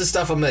most of the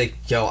stuff I'm like,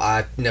 yo,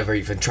 I never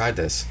even tried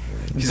this.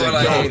 He's But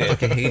like, I yo, hate it.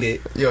 Fucking hate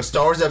it. yo,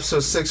 Star Wars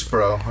Episode 6,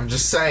 bro. I'm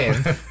just saying.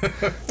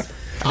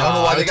 I don't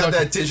know why I they would got talk-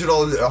 that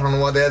digital. I don't know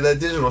why they had that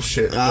digital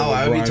shit. Oh,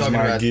 I would be grinds talking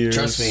my about. gears.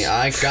 Trust me,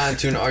 I got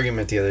into an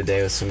argument the other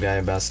day with some guy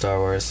about Star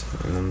Wars.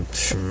 And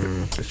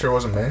It sure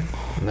wasn't me.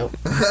 nope.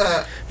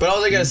 But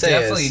all I gotta say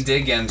definitely is,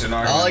 did get into an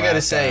argument. all I gotta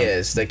last say time.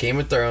 is that Game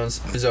of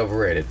Thrones is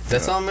overrated.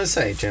 That's all I'm gonna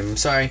say, Jim. I'm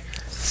sorry.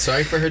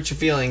 Sorry for hurt your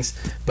feelings,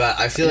 but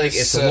I feel You're like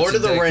it's such Lord a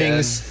of the dickhead.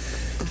 Rings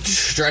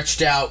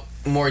stretched out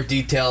more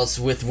details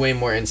with way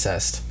more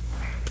incest.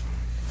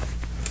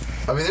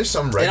 I mean, there's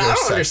some And regular I don't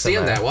sex in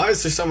understand there. that. Why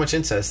is there so much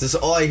incest? This is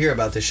all I hear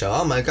about this show.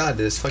 Oh my god,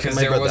 this fucking Because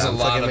my there brother. was a I'm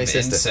lot fucking of my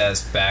sister.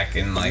 incest back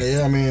in like.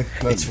 Yeah, I mean,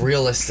 It's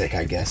realistic,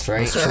 I guess,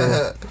 right?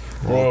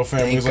 royal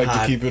families Thank like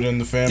God. to keep it in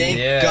the family. Thank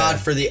Yeah. God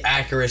for the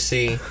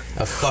accuracy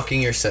of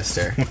fucking your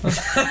sister.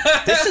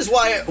 This is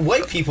why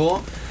white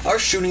people are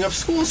shooting up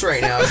schools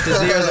right now. Because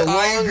they are the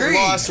I long agree.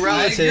 lost I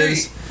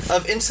relatives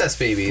of incest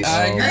babies.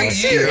 I agree. I'm You,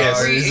 serious.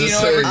 every, He's you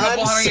just know, every like-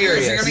 couple I'm hundred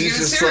years, you're serious. gonna He's get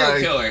a just serial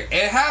like- killer.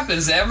 It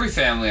happens to every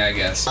family, I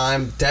guess.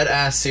 I'm dead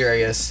ass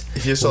serious. He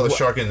just saw the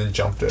shark and then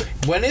jumped it.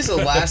 When is the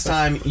last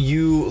time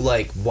you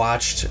like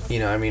watched, you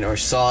know, I mean, or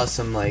saw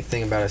some like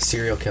thing about a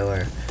serial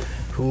killer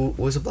who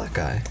was a black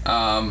guy?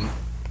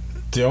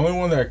 The only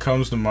one that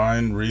comes to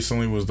mind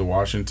recently was the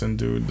Washington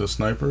dude, the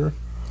sniper.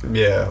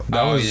 Yeah,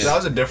 Oh, yeah. that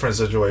was a different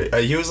situation.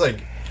 He was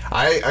like,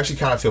 I actually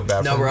kind of feel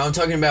bad No, for bro, him. I'm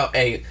talking about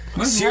a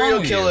What's serial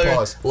wrong with you? killer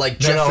Pause. like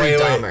No, no, Jeffrey wait,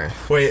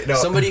 Dahmer. Wait, no.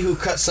 Somebody who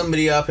cut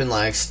somebody up and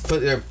like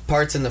put their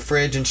parts in the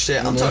fridge and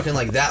shit. I'm talking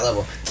like that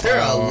level. There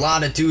are a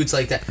lot of dudes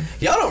like that.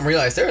 Y'all don't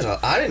realize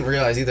I didn't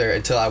realize either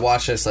until I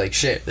watched this. Like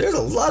shit, there's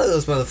a lot of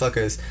those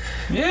motherfuckers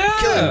Yeah.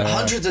 killing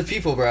hundreds of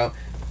people, bro.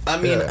 I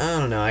mean, Yeah. I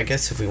don't know. I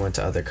guess if we went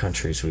to other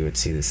countries, we would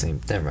see the same.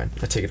 Never mind.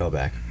 I take it all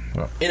back.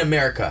 What? In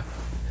America,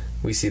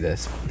 we see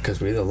this because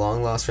we're the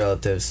long lost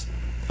relatives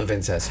of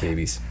incest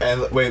babies.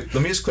 And wait,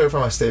 let me just clarify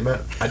my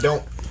statement. I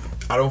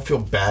don't feel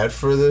bad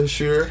for the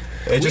shooter.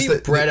 It's We just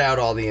that bred out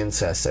all the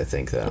incest, I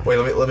think, though. Wait,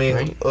 let me.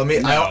 Right?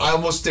 I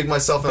almost dig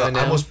myself. By In, now?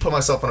 I almost put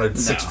myself in a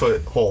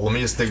 6-foot hole. Let me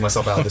just dig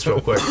myself out of this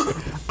real quick.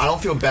 I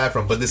don't feel bad for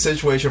him, but the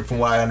situation, from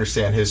what I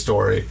understand, his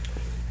story,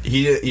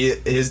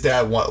 his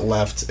dad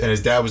left, and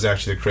his dad was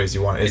actually the crazy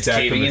one. His It's dad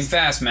caving in convinced-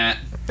 fast, Matt.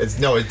 his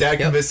dad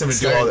convinced him to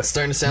do all that. It's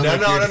starting to sound no,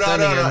 like no, you're no, no,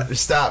 defending no, him. no.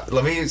 Stop.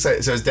 Let me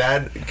say. So his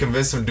dad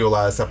convinced him to do a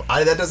lot of stuff.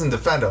 That doesn't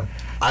defend him.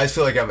 I just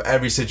feel like out of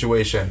every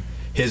situation,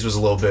 his was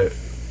a little bit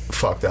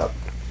fucked up.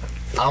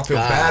 I don't feel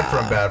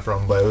bad for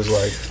him, but it was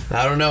like,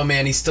 I don't know,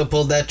 man. He still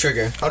pulled that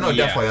trigger. oh no,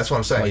 Yeah. definitely. That's what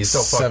I'm saying. Like He's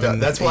still fucked 7, up.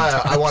 That's why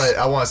I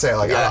want to say,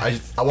 like, Yeah.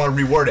 I want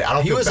to reword it. I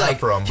don't He feel was bad like,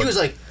 for him. he But was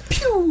like,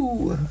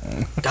 pew,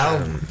 I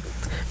don't.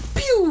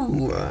 pew.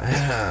 Ooh,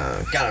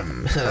 got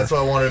him. That's why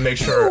I wanted to make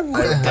sure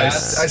I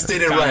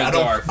stated it kinda right.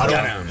 dark. I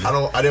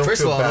don't.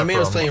 First of feel all, bad my man for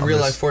was him. playing I'm real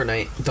just- life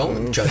Fortnite.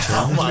 Don't judge him.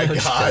 Oh my I'm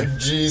just god, kidding.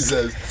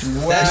 Jesus!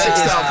 That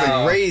shit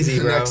Wow. is crazy,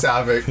 bro. Next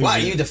topic. Wow,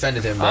 you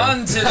defended him, bro.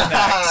 On to the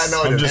next.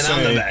 No, I I'm didn't. just And I'm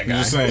the saying. bad I'm guy.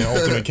 just saying.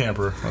 Ultimate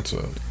camper. That's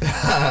it.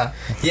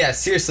 Yeah,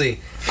 seriously,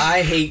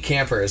 I hate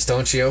campers.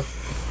 Don't you?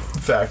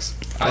 Facts.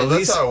 At Well,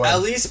 least, that's how it went.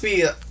 at least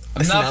be.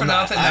 Not for I'm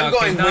nothing, I'm no,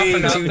 going not for way too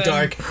nothing.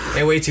 dark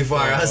and way too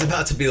far. I was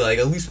about to be like,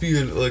 at least be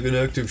like an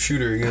active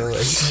shooter, you know, like,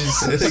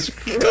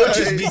 don't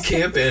just be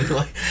camping.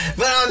 Like,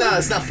 but no,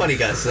 it's not funny,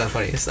 guys. It's not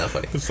funny. It's not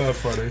funny. It's not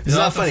funny. It's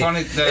not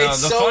funny. The It's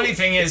so- funny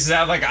thing is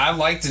that like I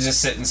like to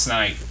just sit and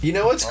snipe. You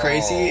know what's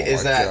crazy Oh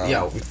is my that God.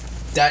 yo,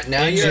 that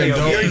now Don't-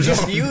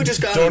 you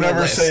just got don't on a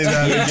ever list. say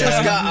that You again.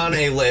 just got on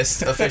a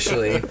list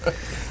officially.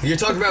 You're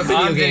talking about video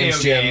On games,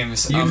 video Jim.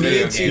 games, You on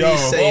video need to games. Yo,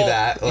 say well,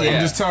 that. Like, yeah.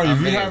 I'm just telling you, if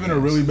I'm you're very having a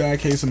really bad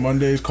case of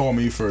Mondays, call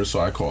me first,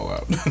 so I call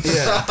out.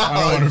 yeah.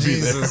 I don't want to be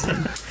Jesus.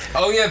 there.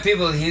 Oh yeah,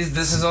 people.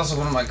 This is also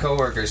one of my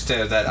coworkers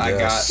too that I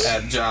Yes.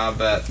 got at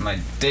job at my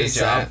day It's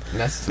job.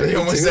 He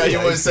almost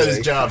said his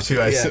job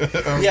too. I said.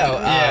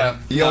 Yeah.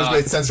 He almost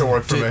made censor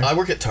work for me. I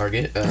work at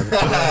Target.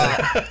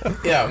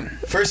 Yeah.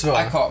 First of all,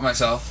 I caught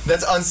myself.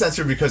 That's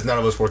uncensored because none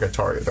of us work at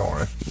Target. Don't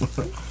worry.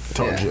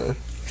 Target.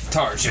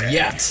 Target.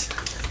 yet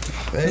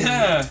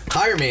Yeah.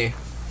 hire me.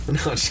 No,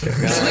 I'm just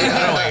kidding. I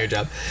don't want your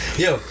job.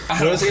 Yo,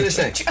 what was I gonna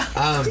say?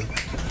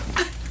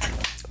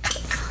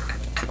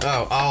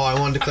 I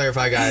wanted to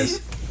clarify,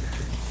 guys.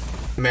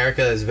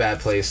 America is a bad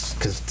place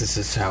because this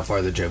is how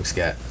far the jokes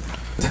get.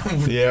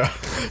 Yeah.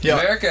 Yeah.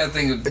 America, I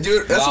think,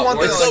 Dude, that's the one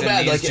thing It's like so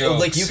bad.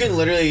 Like you can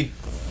literally,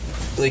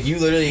 like you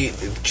literally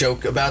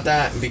joke about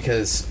that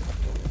because,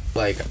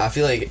 like, I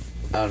feel like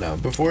I don't know.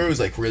 Before it was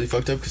like really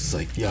fucked up because it's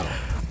like, yo,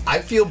 I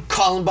feel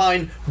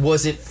Columbine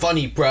wasn't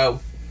funny, bro.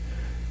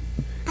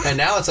 And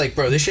now it's like,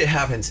 bro, this shit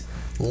happens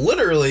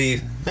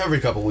literally every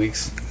couple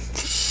weeks,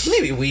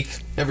 maybe a week,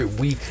 every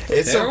week.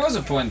 it's There so, was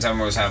a point in time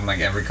where it was happening like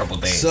every couple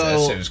days. That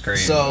So, shit was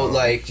crazy. so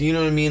like, you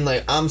know what I mean?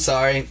 Like, I'm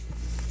sorry,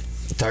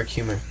 dark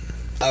humor.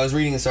 I was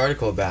reading this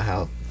article about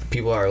how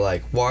people are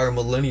like, why is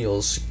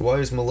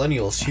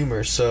millennials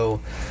humor so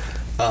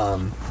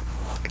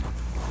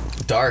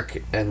dark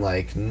and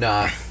like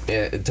not?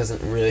 It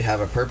doesn't really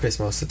have a purpose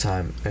most of the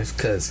time. It's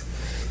because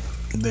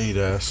They eat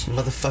ass.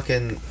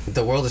 motherfucking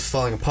the world is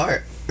falling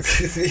apart.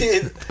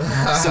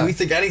 So we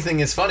think anything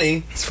is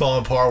funny. it's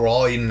falling apart. We're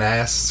all eating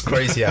ass. It's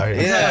crazy out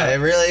here. Yeah, it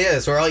really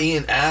is. We're all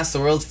eating ass. The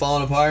world's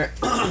falling apart.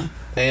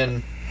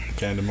 And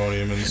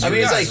Pandemonium and I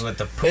mean, it's guys like with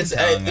the poop it's tongue,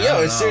 I it's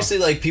don't know. seriously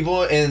like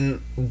people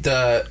in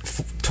the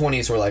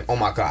 20s were like, oh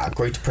my god,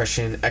 Great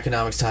Depression,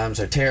 economics times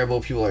are terrible.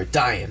 People are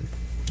dying,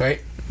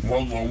 right?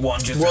 World War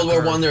One just World War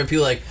occurred. One, there were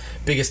people like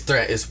biggest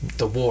threat is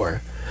the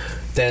war.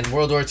 Then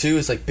World War Two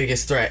is like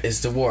biggest threat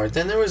is the war.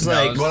 Then there was No,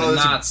 like it's Well, the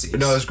there's Nazis.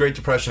 no, there's Great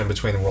Depression in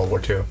between World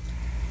War II.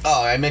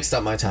 oh, I mixed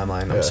up my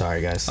timeline. I'm Yeah.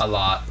 sorry, guys. a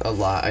lot. A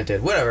lot I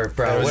did. Whatever, There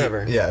bro. was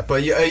Whatever. yeah,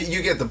 but you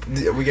get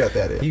we get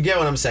the idea. You get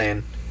what I'm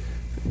saying.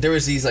 There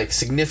was these like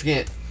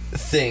significant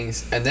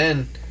things, and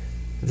then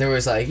there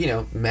was like, you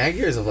know, mad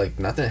years of like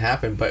nothing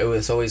happened, but it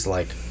was always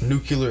like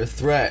nuclear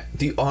threat,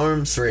 the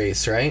arms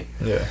race, right?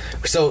 Yeah.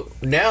 So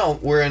now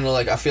we're in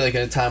like, I feel like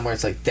in a time where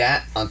it's like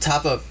that on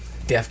top of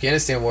the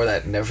Afghanistan war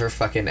that never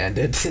fucking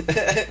ended.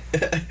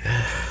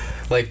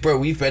 Like, bro,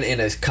 we've been in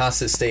a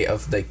constant state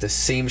of like the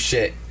same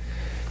shit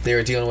they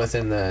were dealing with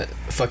in the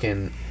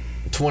fucking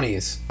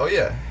 20s, Oh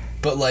yeah.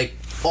 but like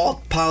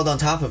all piled on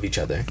top of each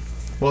other.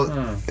 Well,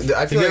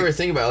 I If feel you like ever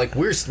think about it,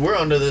 like we're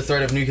under the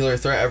threat of nuclear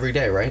threat every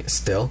day, right?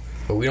 Still,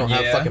 but we don't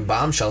have Yeah. fucking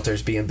bomb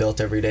shelters being built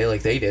every day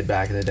like they did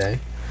back in the day.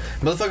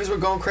 Motherfuckers were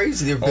going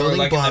crazy. They were Or building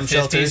like in bomb the 50s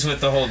shelters. with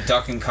the whole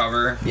duck and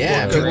cover.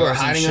 Yeah, the people were rails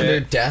and hiding shit. under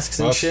desks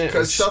and Well, shit.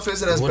 because which stuff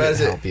isn't as bad wouldn't as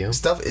help you.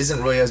 stuff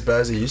isn't really as bad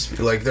as it used to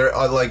be. Like there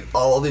are like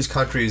all these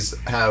countries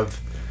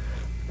have.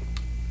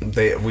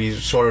 We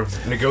sort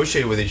of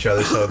negotiate with each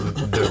other, so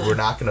that we're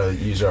not going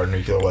to use our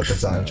nuclear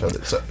weapons on each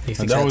other. So You think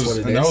And that that's was what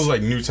it and that is? was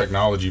like new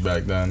technology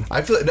back then.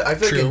 I feel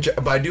like True.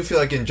 but I do feel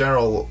like in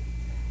general,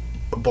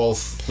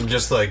 both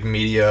just like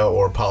media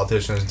or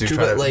politicians do True,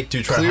 try but to like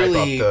do try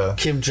clearly to hype up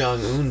Kim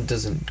Jong Un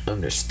doesn't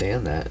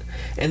understand that,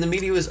 and the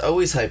media was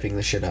always hyping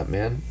the shit up,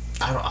 man.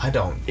 the. I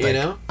don't. You think-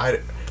 know? I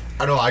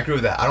know. I agree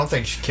with that. I don't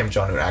think Kim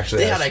Jong Un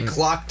actually. They has had a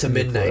clock to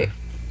nuclear. midnight,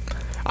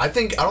 I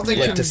don't think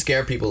like Kim, to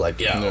scare people, like,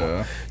 yo,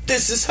 Yeah.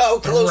 this is how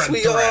close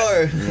we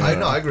are. I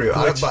know. I agree.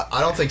 But I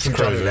don't think Kim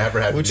Jong Un crazy.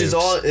 ever had. Which is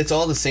nukes. it's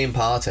all the same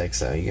politics,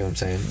 though. You get what I'm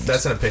saying?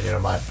 That's an opinion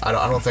of mine. I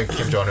don't think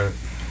Kim Jong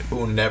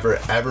Un never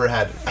ever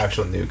had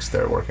actual nukes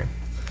that are working.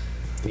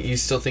 You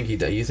still think he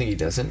does? You think he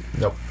doesn't?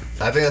 Nope.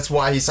 I think that's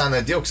why he signed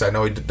that deal because I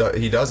know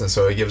he doesn't.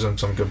 So it gives him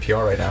some good PR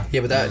right now.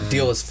 Yeah, but that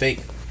deal was fake.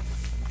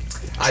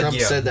 Trump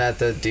yeah. said that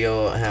the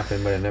deal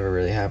happened, but it never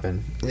really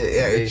happened. Yeah,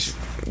 They it's,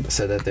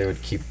 said that they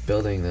would keep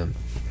building them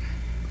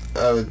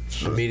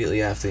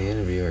immediately after the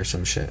interview or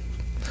some shit.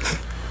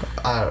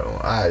 I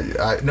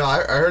don't know.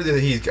 I heard that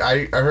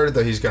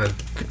he's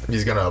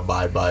gonna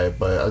abide by it,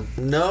 but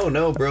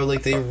No, bro.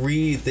 Like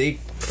they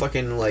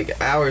fucking like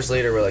hours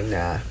later were like,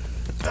 nah.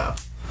 no.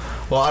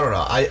 Well, I don't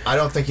know. I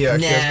don't think he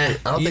actually. Has,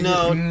 I don't think.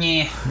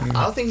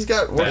 I don't think he's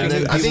got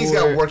working. I think he's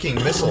got working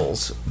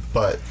missiles,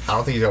 but I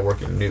don't think he's got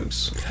working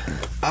nukes.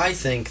 I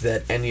think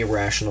that any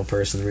rational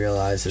person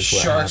realizes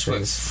what Sharks with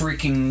happens.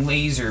 freaking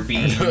laser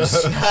beams.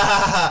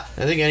 I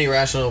think any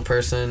rational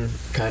person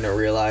kind of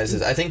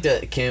realizes. I think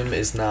that Kim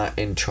is not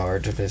in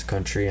charge of his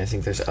country. I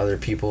think there's other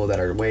people that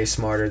are way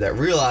smarter that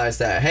realize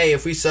that, hey,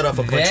 if we set off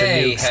a bunch of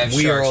They nukes, have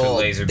we are sharks with all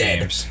laser dead.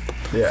 beams.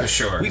 Yeah. For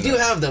sure. We do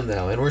have them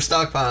though, and we're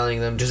stockpiling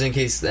them just in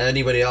case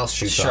anybody else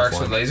shoots Sharks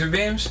off with one. laser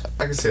beams?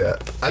 I can see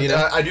that. You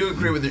know? I do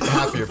agree with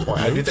half of your point.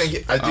 I do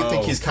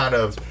think he's kind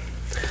of.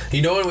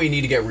 You know when we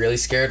need to get really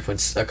scared when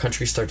a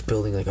country starts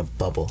building like a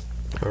bubble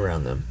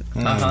around them,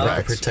 like a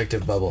Facts.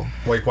 protective bubble.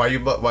 Like, why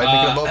making a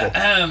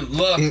bubble?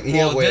 Look,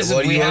 Yeah, well, wait,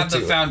 what do we you have up the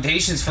to?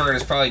 foundations for it.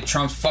 It's probably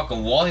Trump's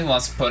fucking wall he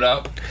wants to put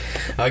up.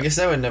 I guess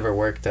that would never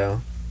work though.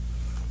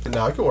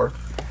 No, it could work.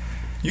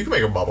 You can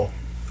make a bubble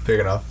big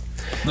enough.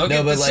 Look No,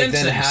 at but the like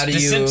Simpsons. then how do the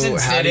you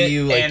Simpsons did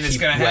it, like and it's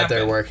keep gonna weather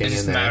happen. working It's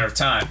just in a matter there? of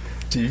time.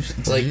 Did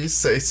you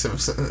say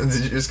Simpsons?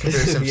 Did you just compare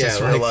Simpsons Yeah,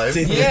 to real like,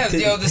 life? Yeah,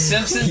 yo, the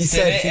Simpsons He did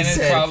said- it, he and it's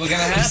said- probably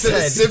gonna He happen. said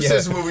the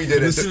Simpsons yeah. movie did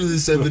it. Listen to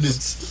this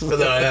evidence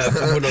that I have to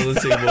put on the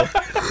table.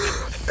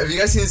 Have you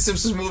guys seen the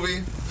Simpsons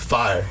movie?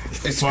 Fire.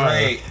 It's Fine.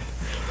 great.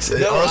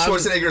 No, Arnold I'm-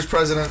 Schwarzenegger is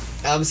president.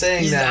 I'm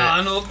saying He's that.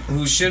 Arnold,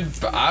 who should.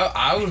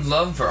 I would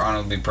love for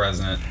Arnold to be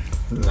president.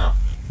 No,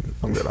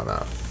 I'm good on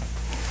that.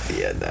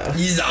 Yeah, no.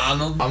 He's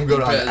Arnold. I'm good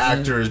the on president.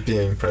 actors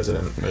being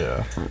president.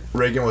 Yeah.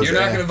 Reagan was. You're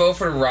not gonna vote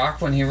for The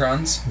Rock when he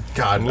runs,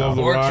 God Love no.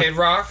 The or Rock. Kid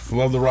Rock.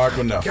 Love The Rock,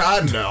 but no.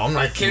 God no. I'm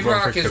not. Kid voting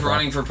for Rock is Kid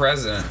running for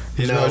president.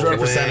 He's No running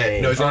for way.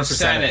 Senate. No, he's Or running for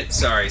Senate. Senate.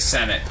 Sorry,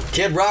 Senate.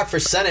 Kid Rock for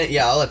Senate.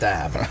 Yeah, I'll let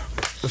that happen.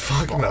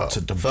 Fuck no.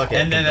 Fuck it.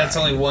 And then that's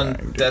only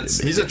one. That's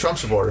He's a Trump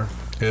supporter.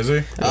 Is he?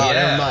 Oh, Yeah.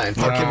 never mind.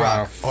 Fuck Kid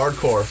Rock.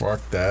 Hardcore.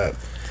 Fuck that.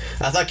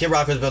 I thought Kid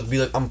Rock was about to be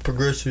like, I'm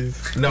progressive.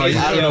 No,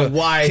 He's- I don't know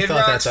why I Kid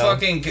thought Rock's that though.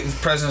 fucking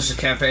presidential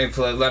campaign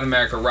play "Let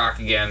America Rock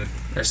Again"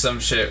 or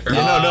some shit. Or,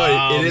 No,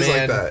 Oh, it is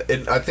man. like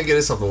that. I think it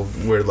is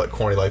something weird, like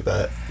corny, like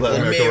that. Let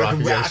America rock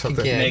again or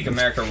something. again. Make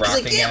America rock He's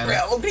like, again. yeah,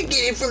 bro, I'm gonna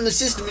get him from the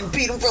system and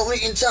beat him from the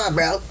inside,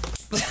 bro.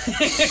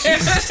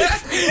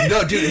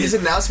 No, dude, his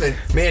announcement.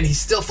 Man, he's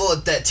still full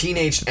of that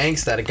teenage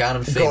angst that got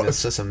him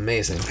famous. That's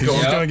amazing. He's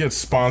just Yep. gonna get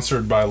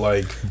sponsored by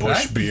like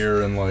Busch Right.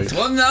 beer and like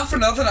Well, not for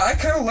nothing. I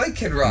kind of like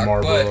Kid Rock,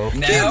 Marlboro. but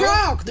now Kid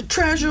Rock, the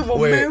treasure of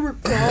Wait.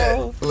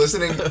 America.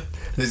 Listening.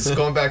 This is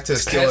going back to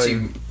it's catchy.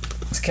 stealing.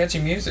 It's catchy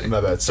music. My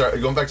bad. Sorry,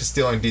 going back to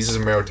stealing Deez's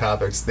and Mero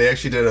topics. They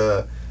actually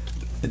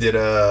did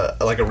a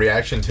like a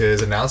reaction to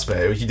his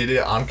announcement. He did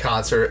it on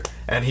concert,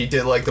 and he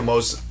did like the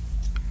most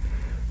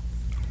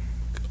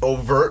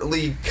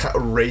overtly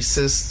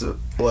racist,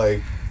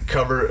 like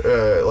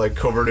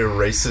coverted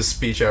racist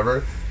speech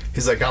ever.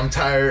 He's like, I'm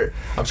tired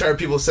of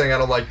people saying I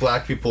don't like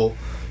black people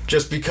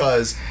just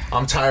because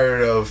I'm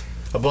tired of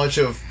a bunch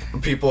of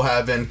people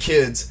having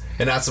kids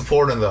and not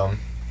supporting them.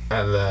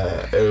 And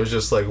it was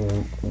just like, it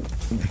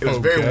was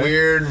very Okay.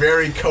 weird,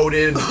 very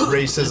coded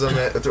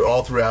racism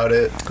all throughout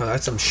it. Oh,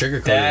 that's some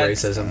sugarcoated That-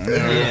 racism.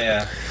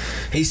 Yeah.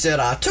 He said,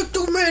 I took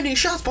too many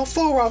shots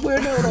before I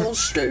went out on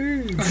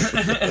stage. It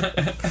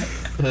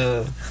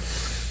was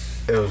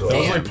that was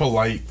awesome. like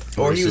polite.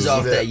 Or he was racism.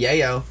 off that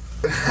yayo.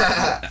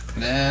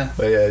 Yeah.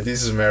 But yeah,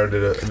 Deez's and Mero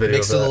did a video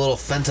Mixed of with a that. little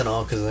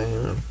fentanyl because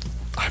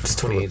it's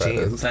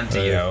 2018.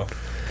 Fentanyl.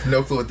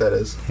 No clue what that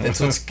is. It's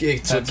what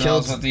killed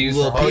Fentanyl's what they use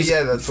little for Oh Peep.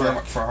 yeah, that's for,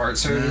 right. for heart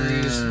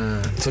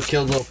surgeries. It's what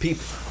killed little Peep.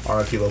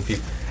 R.I.P. Lil Peep.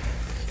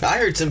 I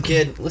heard some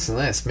kid. Listen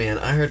to this, man.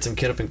 I heard some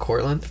kid up in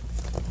Cortland.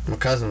 My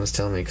cousin was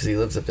telling me because he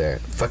lives up there.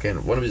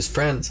 Fucking one of his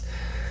friends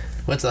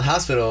went to the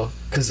hospital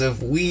because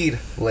of weed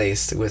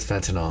laced with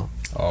fentanyl,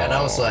 and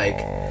I was like,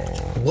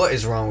 "What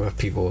is wrong with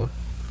people?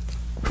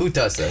 Who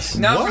does this?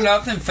 Not What? for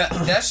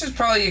nothing. That shit's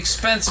probably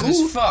expensive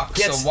Who as fuck.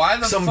 So gets why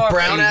the some fuck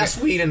brown are you ass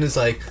weed and is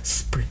like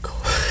sprinkle,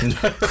 and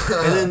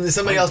then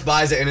somebody else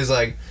buys it and is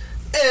like,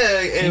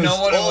 and You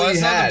know what it all was?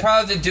 he Though?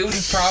 had. The dude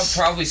who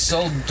probably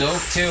sold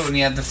dope too, and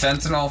he had the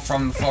fentanyl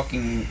from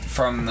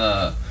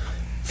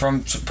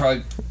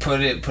probably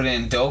put it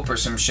in dope or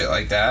some shit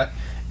like that,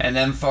 and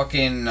then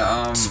fucking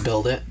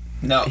Spilled it.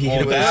 no, He hit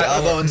well, it with his that,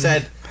 elbow and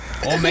said,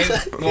 well maybe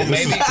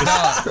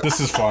no. This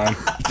is fine.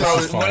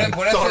 This is What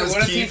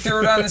fine. if he threw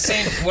it on the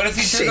same? What if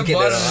he threw the Shaking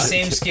bud it on the on.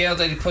 same scale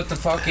that he put the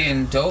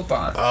fucking dope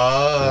on?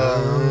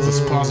 This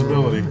is a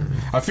possibility.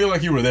 I feel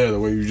like you were there the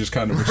way you just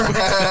kind of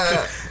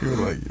explained. You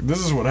were like,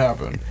 "This is what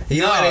happened."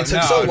 you know, and it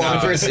took so long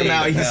for it to come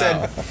out. He no.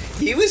 said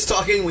he was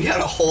talking. We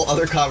had a whole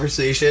other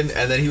conversation,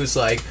 and then he was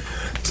like,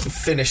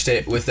 finished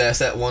it with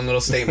that one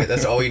little statement.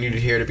 That's all you need to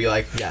hear to be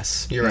like,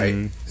 yes, you're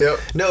right. Yep.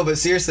 No, but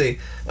seriously,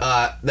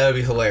 that would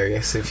be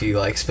hilarious if you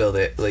like spilled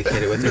it, like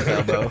hit it with your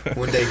elbow.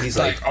 One day he's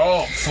like,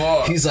 Oh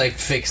fuck! he's like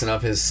fixing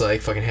up his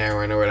like fucking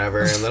heroin or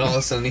whatever, and then all of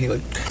a sudden he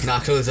like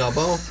knocks out his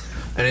elbow,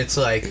 and it's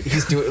like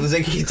it was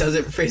like he does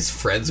it for his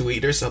friend's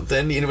weed or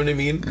something. You know what I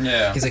mean?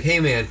 Yeah. He's like, hey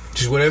man,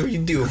 just whatever you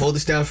do, hold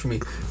this down for me.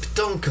 But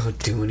don't go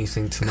do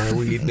anything to my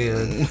weed,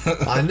 man.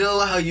 I know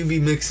how you be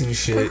mixing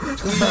shit.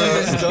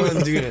 Please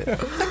don't do it.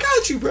 I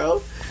got you,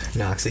 bro.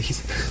 knocks it. He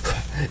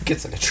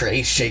gets like a tray,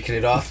 he's shaking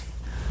it off.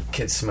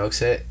 Kid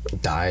smokes it,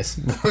 dies.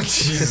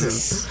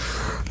 Jesus.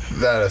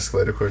 That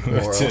escalated quickly.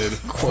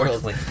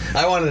 Moral.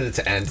 I wanted it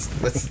to end.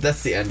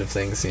 That's the end of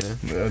things, you know.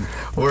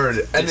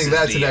 We're ending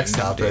that to next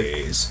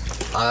topic.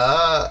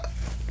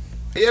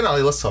 Yeah, no,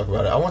 let's talk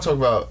about it. I want to talk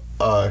about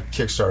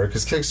Kickstarter,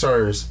 because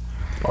Kickstarters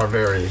are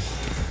very,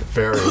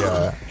 very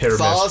hit or miss.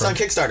 Follow us on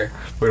Kickstarter.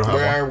 We don't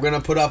have one. We're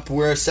gonna put up.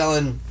 We're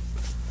selling.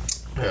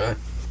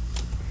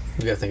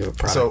 We gotta think of a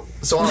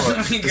product. Someone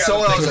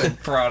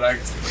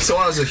product.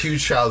 I was a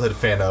huge childhood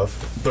fan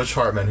of, Butch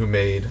Hartman, who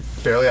made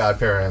Fairly Odd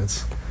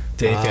Parents,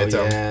 Danny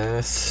Phantom.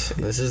 Yes,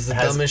 this is the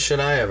dumbest shit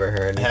I ever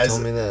heard. He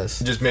told me this.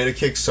 Just made a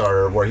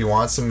Kickstarter where he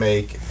wants to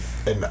make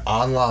an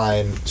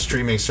online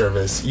streaming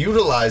service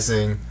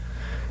utilizing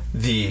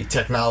the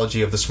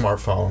technology of the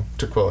smartphone,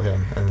 to quote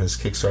him in his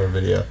Kickstarter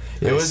video.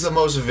 Nice. It was the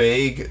most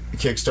vague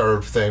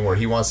Kickstarter thing where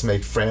he wants to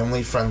make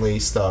family-friendly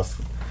stuff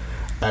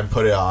and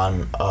put it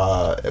on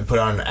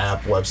an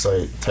app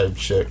website type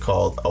shit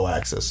called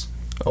Oaxis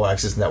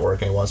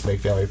Network, and he wants to make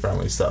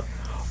family-friendly stuff.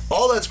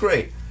 All that's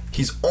great.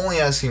 He's only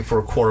asking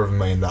for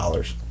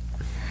 $250,000.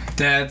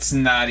 That's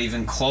not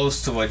even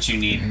close to what you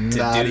need to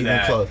not do even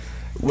that. Close.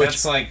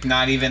 That's like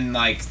not even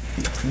like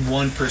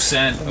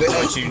 1% of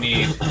what you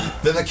need.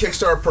 Then the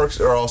Kickstarter perks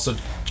are also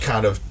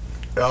kind of,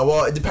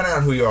 well, depending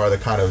on who you are, they're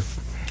kind of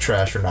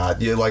trash or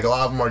not. Like a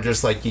lot of them are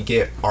just like you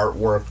get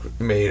artwork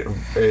made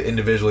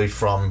individually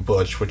from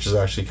Butch, which is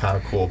actually kind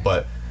of cool,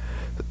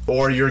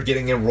 or you're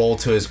getting enrolled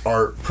to his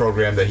art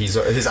program that his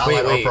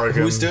online art program.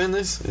 Who's doing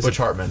this? Butch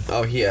Hartman.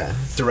 Oh yeah,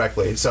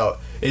 directly. So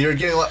you're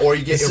getting, or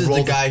you get this enrolled. This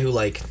is the guy who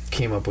like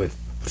came up with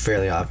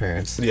Fairly Odd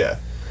Parents. Yeah.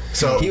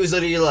 So he was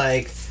literally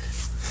like,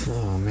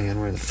 oh man,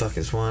 where the fuck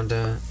is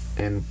Wanda?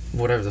 And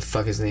whatever the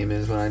fuck his name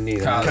is when I need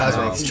him.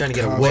 Cosmo. He's trying to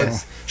get a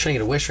wish. Trying to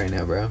get a wish right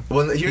now, bro.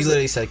 Well, he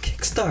literally said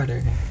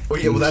Kickstarter. Well,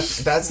 yeah, well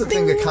that's the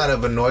thing that kind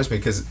of annoys me,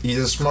 because he's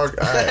a smart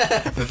guy.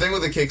 The thing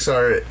with the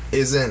Kickstarter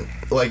isn't,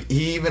 like,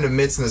 he even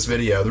admits in this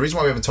video, the reason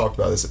why we haven't talked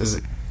about this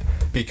is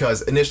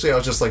because initially I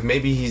was just like,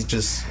 maybe he's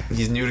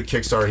new to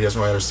Kickstarter, he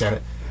doesn't really understand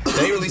it.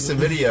 Then he released a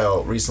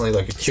video recently,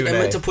 like a Q&A. I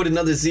meant to put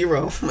another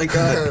 0. Oh my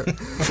god.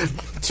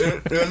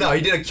 No, he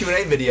did a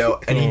Q&A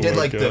video, and he did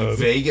like the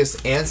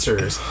vaguest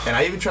answers, and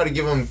I even tried to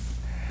give him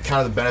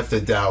kind of the benefit of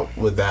the doubt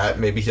with that.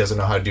 Maybe he doesn't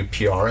know how to do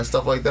PR and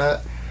stuff like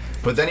that.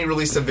 But then he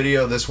released a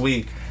video this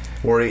week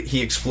where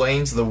he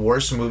explains the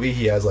worst movie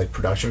he has like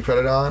production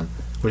credit on,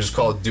 which is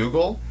called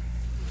Dougal.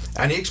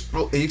 And he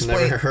explained.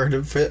 Never heard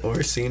of it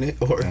or seen it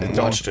or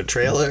watched a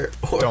trailer.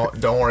 Or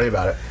don't worry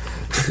about it.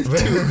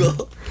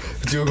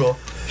 Dougal.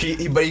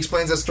 But he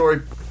explains that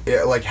story,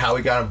 like how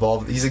he got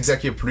involved. He's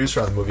executive producer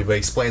on the movie, but he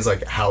explains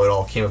like how it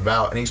all came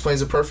about, and he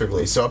explains it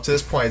perfectly. So up to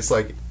this point, it's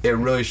like it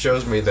really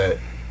shows me that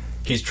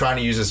he's trying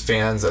to use his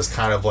fans as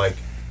kind of like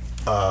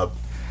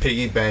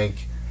piggy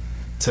bank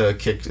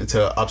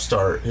to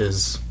upstart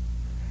his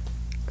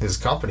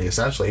company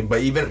essentially.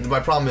 But even my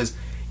problem is,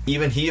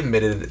 even he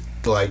admitted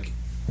like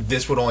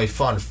this would only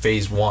fund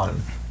phase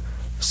 1.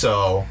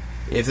 So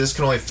if this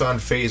can only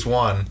fund phase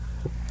 1,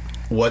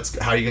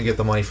 how are you gonna get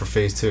the money for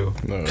phase 2?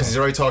 Because he's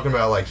already talking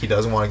about like he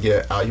doesn't want to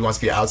get out, he wants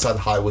to be outside the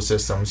Hollywood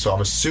system. So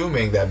I'm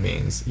assuming that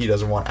means he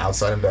doesn't want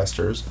outside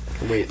investors.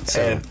 Wait,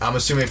 so and I'm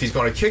assuming if he's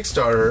going to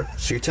Kickstarter,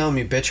 so you're telling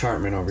me Bitch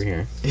Hartman over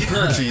here?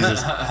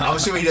 Jesus, I'm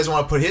assuming he doesn't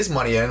want to put his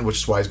money in, which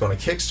is why he's going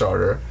to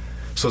Kickstarter.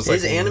 So it's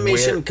his like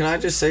animation. weird. Can I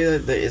just say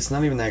that it's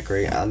not even that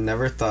great? I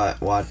never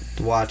thought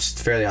watched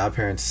Fairly Odd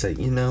Parents say,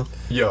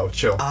 yo,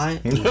 chill. I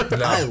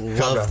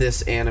love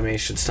this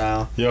animation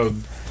style. Yo,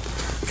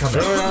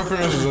 Fairly Odd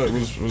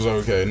Parents was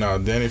okay. No,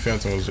 Danny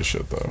Phantom was the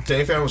shit though.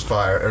 Danny Phantom was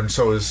fire, and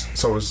so was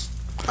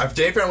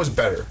Danny Phantom was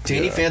better.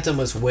 Danny Phantom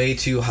was way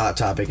too Hot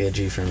Topic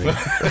edgy for me.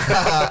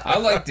 I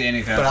like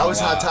Danny Phantom. But I was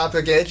Hot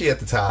Topic edgy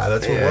at the time.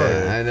 That's what we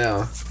were. I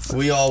know.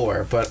 We all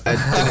were, but I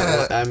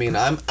didn't. I mean,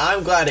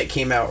 I'm glad it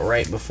came out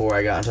right before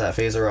I got into that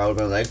phase where I was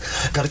going like,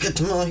 gotta get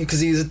to Molly because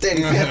he's a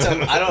Danny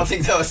Phantom. I don't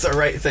think that was the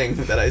right thing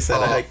that I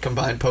said. I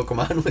combined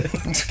Pokemon with.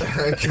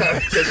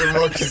 Gotta get to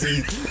Molly because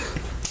he.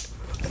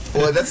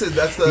 Well, that's the.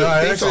 No,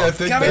 actually, I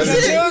think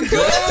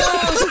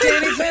that's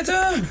Danny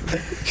Phantom.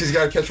 Because you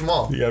gotta catch them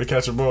all. You gotta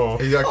catch a ball.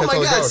 You gotta catch Oh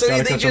my god! So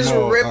they just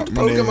ripped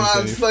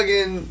Pokemon's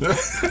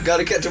fucking.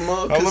 Gotta catch them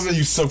all. I love that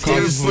you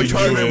subconsciously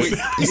knew it.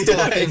 You still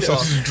have theme song.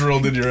 Just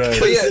drilled in your head.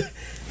 But yeah,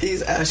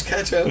 he's Ash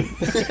Ketchum.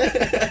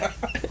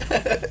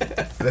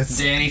 That's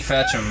Danny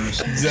Fetchum.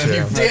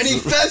 Danny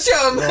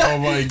Fetchum. Oh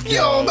my god.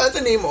 Yo, I'm about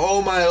to name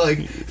all my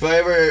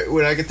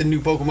when I get the new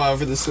Pokemon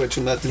for the Switch,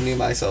 I'm about to name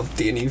myself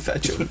Danny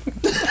Fetchum.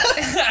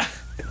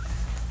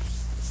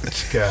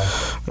 God.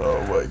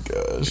 Oh my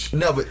gosh.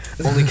 No, but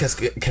only catch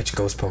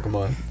ghost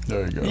Pokemon.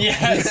 There you go.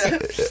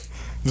 Yes.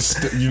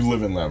 You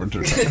live in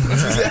Lavender.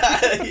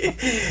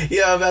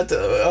 Yeah, I'm about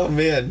to. Oh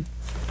man.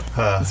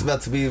 It's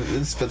about to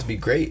be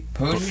great.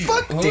 Who would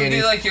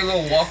be like your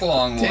little walk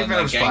along one,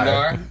 like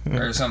Gengar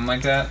or something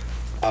like that?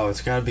 Oh,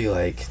 it's gotta be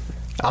like.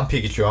 I'm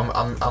Pikachu.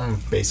 I'm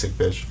basic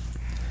bitch.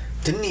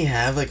 Didn't he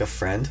have like a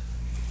friend?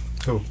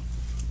 Who?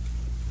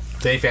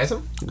 Danny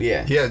Phantom?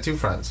 Yeah. He had 2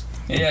 friends.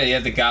 Yeah, you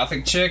have the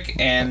gothic chick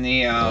and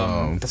the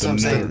That's what I'm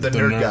saying. The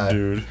nerd guy.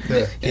 dude.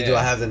 Yeah. Hey, do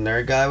I have the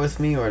nerd guy with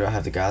me, or do I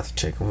have the gothic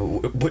chick?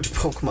 Which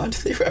Pokemon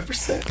do they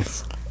represent?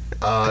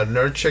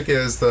 Nerd chick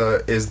is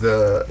the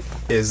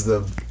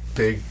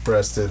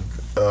big-breasted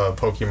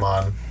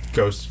Pokemon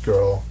ghost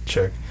girl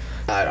chick.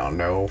 I don't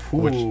know.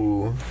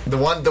 Ooh. The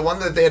one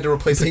that they had to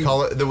replace the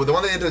color. The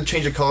one they had to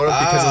change the color of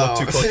because it looked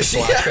too close to She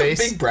had blackface.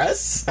 big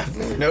breasts. I've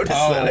never noticed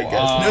that. I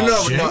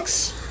guess. No,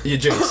 Jinx? Yeah,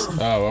 Jinx.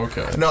 Oh,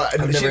 okay. No,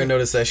 I've never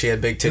noticed that she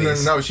had big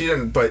titties. No, she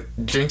didn't. But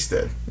Jinx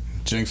did.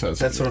 Jinx has.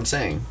 That's what I'm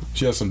saying.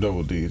 She has some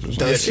double D's or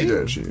something. Does she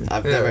did.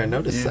 I've Yeah. never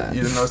noticed that.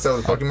 You didn't notice that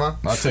with Pokemon?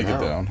 I'll take it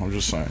No. down. I'm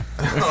just saying.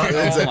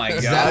 oh my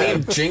Does that god.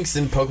 mean Jinx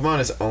in Pokemon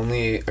is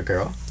only a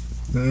girl?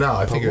 No,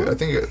 I think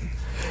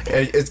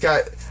it's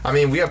got. I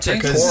mean, we have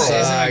Jinx Pectoral. isn't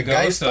a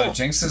guys ghost though. don't-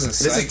 Jinx is a This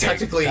psychic. is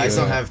technically. Guys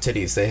don't have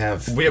titties. They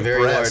have We have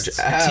very breasts.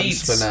 large abs,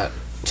 Teats. but not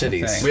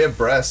titties. Okay. We have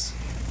breasts,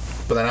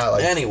 but they're not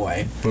like.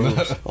 Anyway,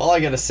 all I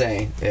gotta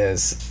say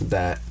is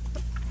that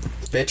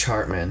bitch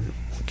Hartman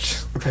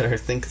better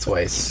think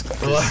twice.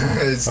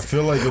 I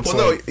feel like it's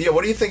Well, like, no, yeah.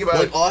 What do you think about?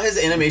 Like all his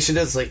animation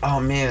does, like, oh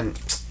man,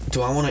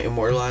 do I want to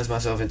immortalize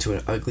myself into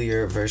an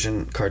uglier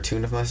version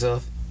cartoon of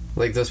myself?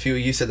 Like those people,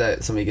 you said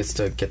that somebody gets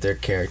to get their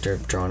character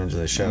drawn into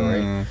the show,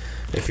 right?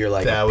 If you're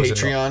like That a was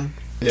Patreon,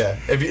 Yeah,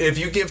 if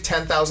you give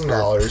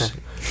 $10,000,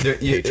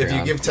 if you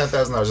Patreon. give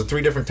 $10,000, there's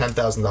 3 different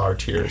 $10,000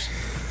 tiers,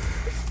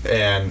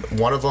 and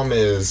one of them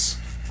is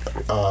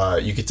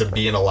you get to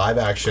be in a live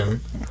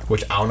action,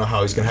 which I don't know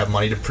how he's gonna have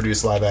money to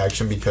produce live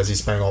action because he's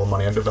spending all the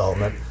money on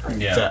development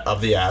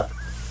of the app.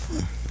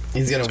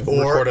 he's gonna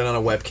Or- record it on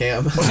a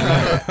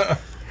webcam.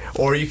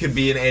 Or you could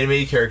be an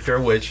animated character,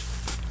 which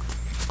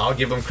I'll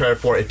give him credit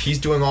for. If he's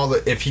doing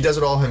if he does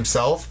it all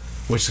himself,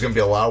 which is going to be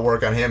a lot of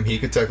work on him, he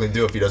could technically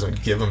do it if he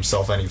doesn't give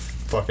himself any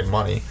fucking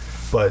money.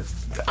 But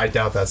I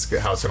doubt that's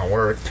how it's going to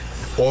work.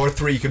 Or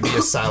 3, you could be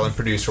a silent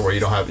producer where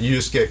you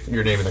just get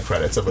your name in the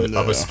credits of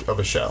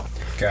a show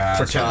God.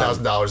 for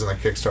 $10,000 in the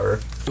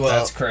Kickstarter. Well,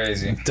 That's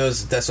crazy.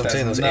 that's what I'm That's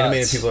saying. Those nuts.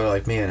 animated people are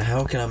like, man,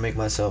 how can I make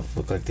myself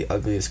look like the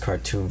ugliest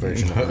cartoon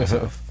version of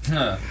myself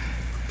Huh.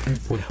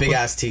 with big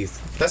ass teeth?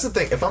 That's the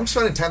thing. If I'm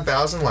spending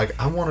 $10,000, like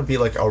I want to be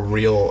like a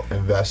real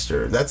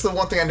investor. That's the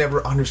one thing I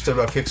never understood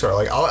about Kickstarter.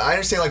 Like I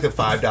understand like the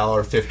 $5,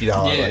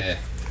 $50. Yeah. Like,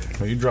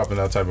 when you dropping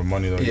that type of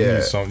money, though,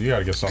 Yeah. you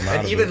gotta get something out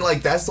and of even it.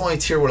 like that's the only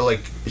tier where like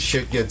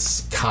shit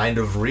gets kind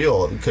of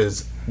real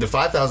because the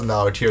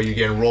 $5,000 tier you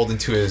get enrolled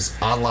into his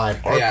online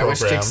art Yeah, I wish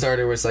program.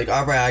 Kickstarter was like,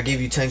 all right, I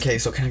gave you $10K,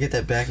 so can I get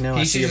that back now? I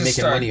He see should you're just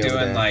making start money over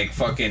doing there. like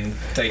fucking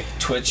like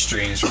Twitch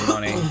streams for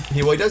money.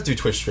 He does do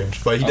Twitch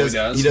streams, but he Oh, does he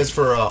does? he does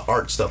for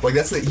art stuff. Like he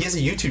has a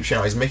YouTube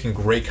channel. He's making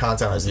great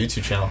content on his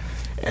YouTube channel.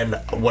 And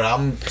what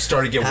I'm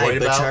starting to get Hi,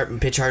 worried about.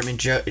 Bitch Hartman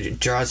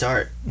draws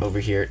art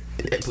over here.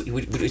 What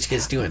you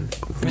guys doing?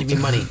 Give me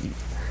money.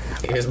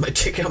 Here's my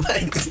chicken on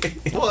my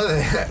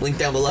Well, link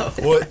down below.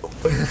 what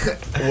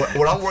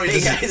I'm worried Hey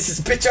is guys,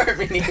 it's Bitch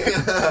Hartman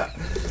here.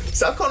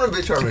 stop calling him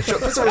bitch Hartman.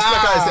 Put some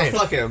respect on his name.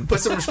 Fuck him. Put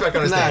some respect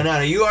on his Nah, name. no.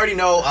 You already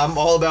know I'm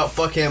all about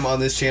fuck him on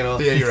this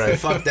channel. Yeah, you're right.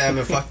 Fuck them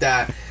and fuck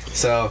that.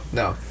 So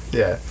no.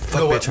 Yeah.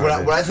 Fuck No, bitch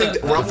Hartman. what I think.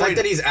 What The I'm fact worried.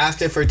 that he's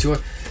asking for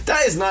 200,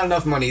 that is not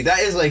enough money. That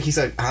is like he's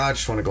like, I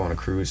just want to go on a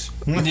cruise.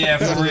 Yeah,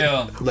 for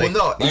real. Like,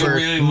 no, Like a for-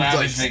 really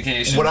lavish like,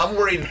 vacation. What I'm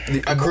worried.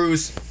 a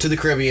cruise to the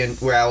Caribbean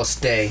where I will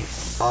stay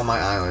on my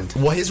island.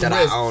 Well, his that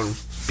risk- I own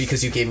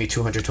because you gave me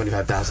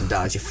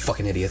 $225,000. You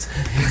fucking idiots.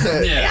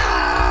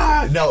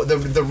 yeah. No,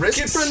 the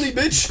risks. Kid friendly,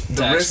 bitch. The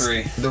Tax risks.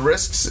 free. The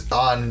risks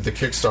on the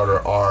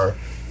Kickstarter are,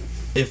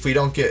 if we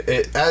don't get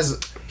it, as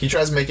he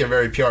tries to make it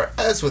very PR,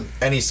 as with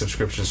any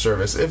subscription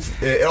service,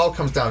 if it all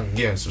comes down to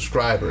getting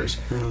subscribers.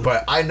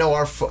 But I know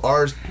our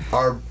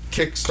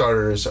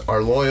Kickstarters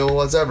are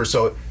loyal as ever,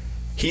 so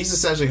he's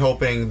essentially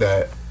hoping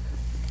that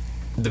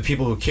the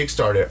people who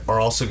kickstart it are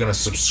also going to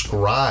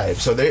subscribe.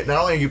 So they not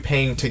only are you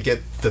paying to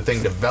get the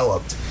thing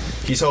developed,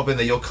 he's hoping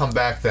that you'll come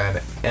back then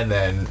and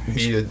then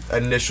be an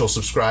initial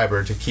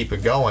subscriber to keep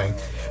it going.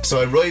 So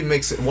it really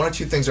makes it, one or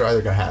two things are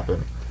either going to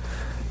happen.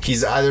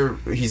 He's either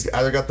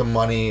got the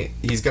money,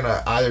 he's going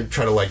to either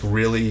try to like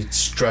really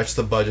stretch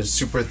the budget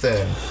super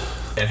thin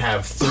and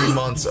have 3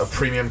 months of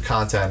premium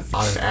content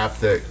on an app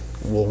that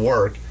will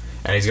work,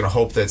 and he's going to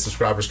hope that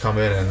subscribers come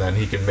in and then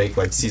he can make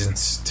like season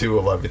 2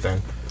 of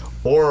everything.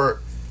 Or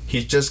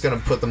he's just going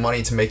to put the money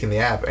into making the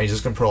app, and he's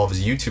just going to put all of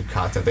his YouTube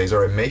content that he's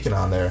already making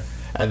on there,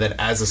 and then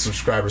as the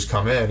subscribers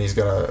come in, he's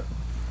going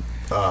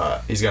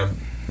to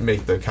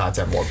make the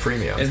content more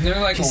premium. Isn't there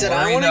like He a said,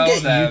 worry I want to though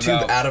get that YouTube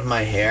about out of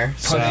my hair.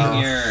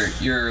 putting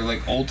So your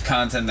like old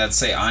content that's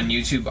say on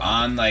YouTube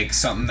on like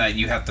something that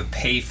you have to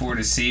pay for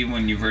to see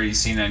when you've already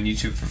seen on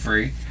YouTube for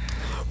free?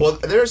 Well,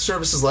 there are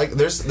services like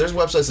there's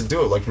websites that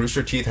do it. Like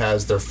Rooster Teeth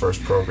has their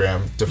first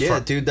program. yeah,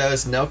 dude,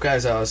 those Nelk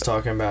guys I was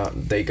talking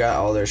about, they got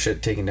all their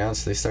shit taken down,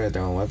 so they started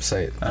their own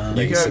website that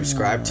you You got-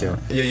 subscribe to.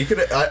 Yeah, you could.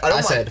 I don't I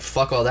mind- said,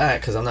 fuck all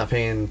that, because I'm not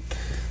paying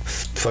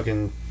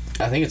fucking,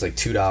 I think it's like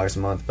 $2 a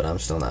month, but I'm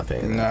still not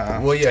paying that.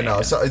 Nah. Well, yeah,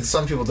 no. So,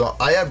 some people don't.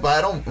 But I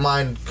don't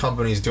mind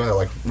companies doing that.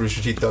 Like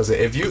Rooster Teeth does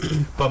it.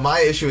 But my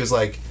issue is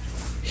like,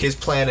 his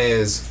plan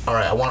is, all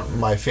right, I want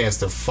my fans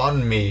to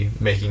fund me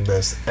making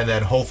this, and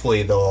then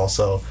hopefully they'll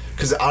also,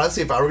 because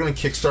honestly, if I were going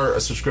to kickstart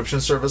a subscription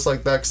service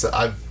like that, because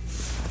I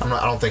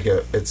don't think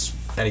it's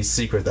any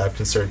secret that I've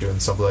considered doing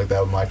something like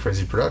that with My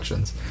Crazy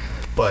Productions,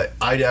 but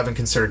I haven't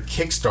considered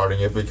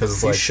kickstarting it because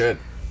it's You like should.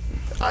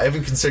 I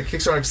haven't considered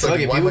kickstarting. Cause Fuck like,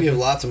 it, why am people I give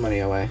lots of money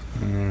away.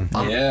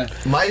 Yeah.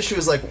 My issue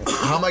is like,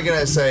 how am I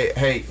gonna say,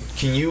 hey,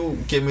 can you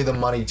give me the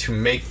money to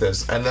make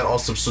this, and then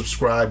also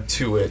subscribe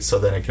to it so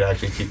then it can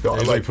actually keep going?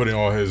 He's like putting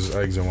all his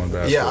eggs in one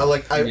basket. Yeah,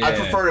 I Yeah.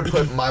 prefer to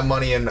put my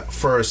money in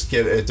first,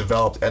 get it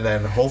developed, and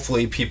then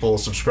hopefully people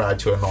subscribe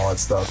to it and all that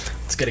stuff.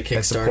 Let's get a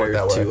And support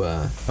that Kickstarter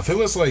way. I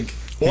feel it's like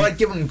Well, I'd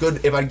give them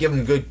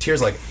good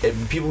tiers. Like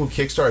if people who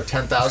kickstart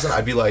 10,000,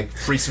 I'd be like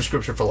free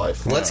subscription for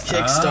life. let's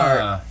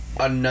kickstart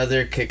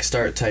another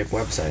Kickstart type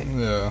website.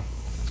 yeah.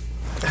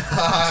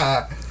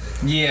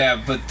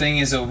 Yeah, but thing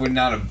is, we're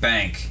not a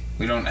bank.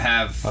 We don't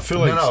have. I feel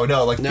like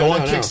no, like go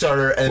on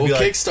Kickstarter and we'll be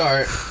like,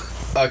 kickstart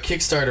a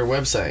Kickstarter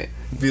website.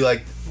 be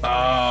like, Oh.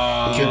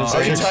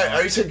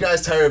 are you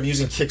guys tired of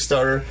using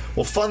Kickstarter?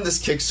 We'll fund this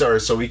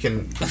Kickstarter so we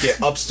can get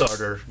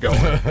Upstarter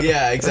going.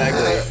 Yeah,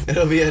 exactly.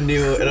 It'll be a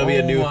new. Oh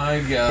my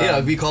god. Yeah,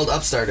 it'll be called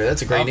Upstarter.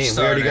 That's a great name.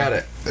 We already got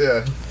it.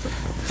 Yeah.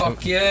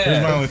 Fuck here's my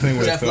yeah. only thing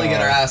with Definitely get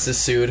our asses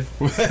sued,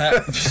 for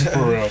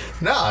real.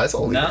 Nah, it's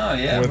all legal. No,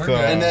 yeah, With, we're good.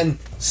 and then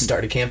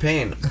start a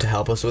campaign to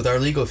help us with our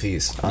legal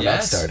fees on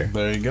Yes. Upstarter.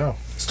 There you go.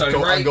 Start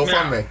Go right on now.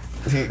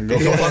 GoFundMe.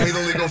 Go fund me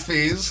the legal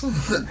fees.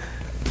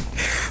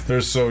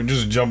 There's so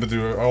just jumping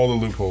through all the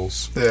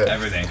loopholes. Yeah.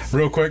 Everything.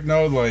 Real quick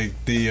note, like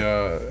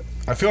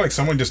I feel like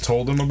someone just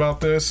told him about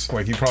this.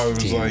 Like he probably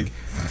was like,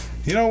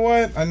 you know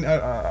what?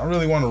 I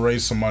really want to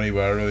raise some money,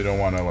 but I really don't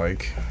want to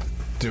like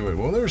do it.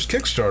 Well, there's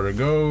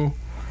Kickstarter.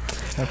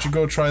 Why don't you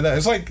go try that?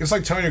 It's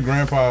like telling your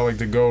grandpa like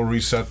to go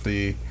reset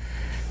the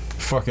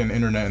fucking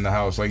internet in the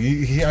house. Like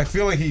he I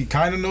feel like he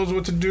kind of knows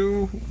what to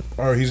do,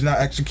 or he's not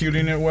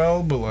executing it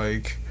well. But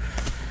like,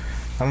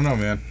 I don't know,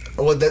 man.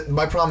 Well,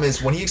 my problem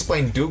is when he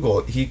explained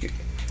Dougal,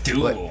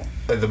 Dougal.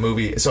 the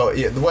movie. So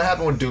yeah, what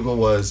happened with Dougal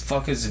was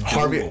Fuck is a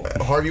Dougal?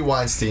 Harvey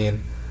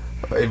Weinstein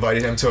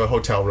invited him to a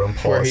hotel room.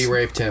 Pause. Where he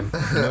raped him,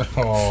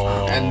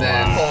 Oh. and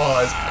then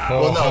Pause.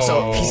 Well, no.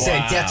 So he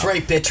said, "That's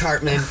right, bitch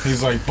Hartman."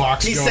 He's like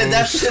box. He said,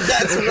 "That's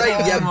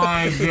right, yeah,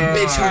 my God.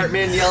 bitch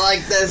Hartman. You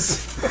like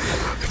this?"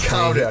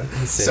 calm down.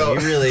 He said, So "You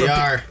really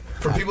are."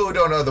 For people who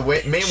don't know, the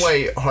main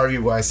way Harvey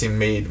Weinstein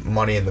made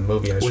money in the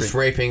movie industry, Was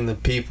raping the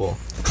people.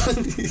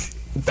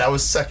 that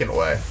was second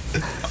way.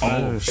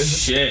 Oh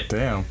shit.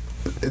 Damn.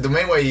 The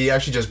main way, he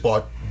actually just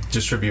bought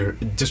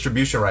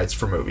distribution rights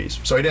for movies.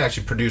 So he didn't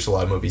actually produce a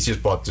lot of movies. He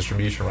just bought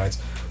distribution rights.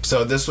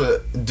 So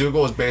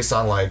Dougal was based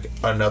on like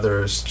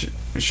another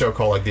show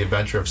called like The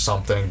Adventure of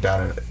Something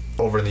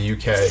over in the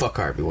UK. Fuck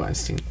Harvey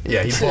Weinstein.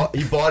 Yeah, he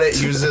bought it.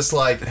 He was just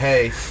like,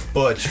 "Hey,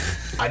 Butch,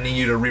 I need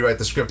you to rewrite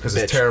the script because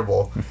it's Bitch.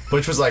 terrible."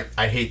 Butch was like,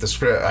 "I hate the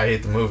script. I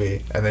hate the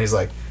movie." And then he's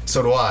like,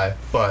 "So do I,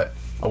 but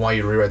I want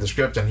you to rewrite the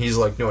script." And he's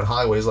like, doing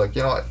Hollywood. He's like,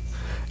 "You know what?"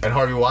 And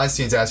Harvey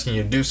Weinstein's asking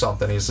you to do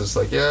something. He's just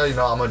like, "Yeah, I'm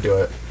gonna do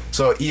it."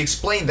 So he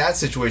explained that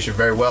situation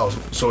very well.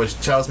 So it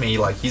tells me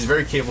like he's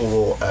very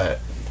capable at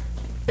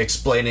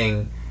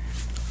explaining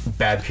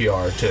bad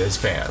PR to his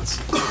fans.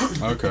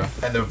 Okay.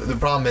 And the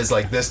problem is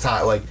like this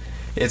time, like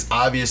it's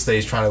obvious that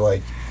he's trying to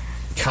like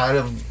kind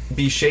of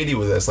be shady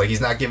with this. Like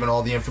he's not giving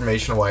all the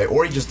information away,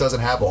 or he just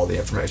doesn't have all the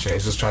information.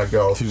 He's just trying to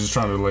go. He's just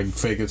trying to like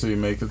fake it till you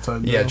make it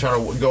type. Yeah, deal?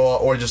 trying to go,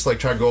 or just like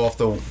try to go off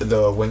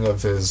the wing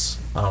of his.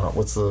 I don't know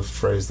what's the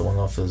phrase. The wing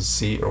off his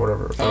seat or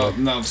whatever. Oh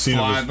no! Seat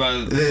Fly of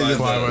by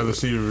Fly by the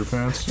seat of your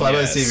pants. Fly by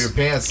the yes. seat of your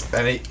pants,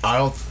 and I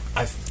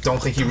don't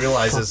think he What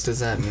realizes. does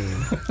that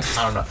mean?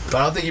 I don't know, but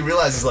I don't think he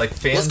realizes like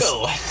fans. Let's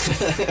go.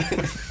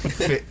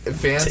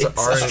 Fans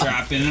aren't.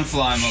 Strap in and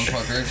fly,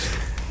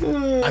 motherfuckers.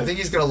 I think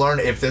he's gonna learn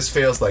if this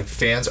fails. Like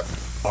fans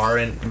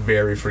aren't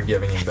very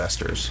forgiving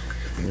investors.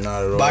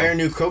 Not at all. Buy our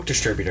new Coke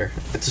distributor.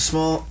 It's a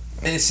small.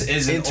 This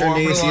is an orbital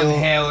Intranasal-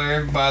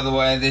 inhaler, by the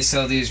way. They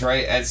sell these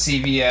right at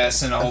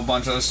CVS and a whole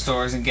bunch of other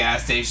stores and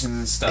gas stations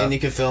and stuff. And you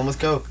can fill them with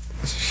Coke.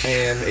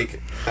 And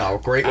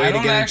great I way to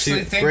don't get actually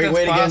into think great that's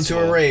way to get into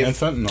possible. a rave. And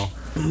fentanyl.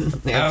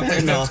 Yeah, I don't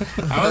think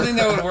fentanyl. I don't think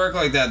that would work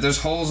like that. There's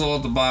holes all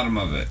at the bottom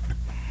of it.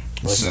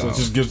 Listen, So- It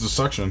just gives the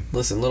suction.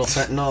 listen, little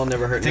fentanyl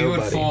never hurt I think it would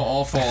nobody.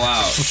 all fall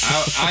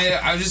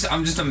out.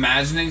 I'm just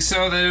imagining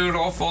so that it would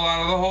all fall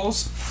out of the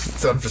holes.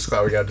 So I'm just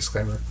glad we got a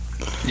disclaimer.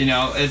 You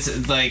know,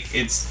 it's like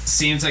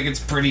seems like it's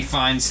pretty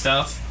fine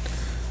stuff.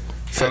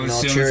 I would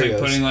Fentanyl assume it's like Cheerios.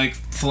 putting like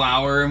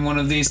flour in one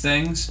of these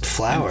things.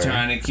 Flour? And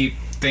trying to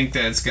think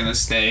that it's gonna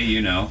stay,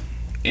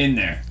 in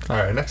there. All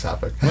right, next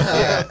topic.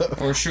 Yeah.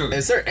 Or sugar.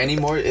 Is there any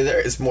more?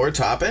 Is more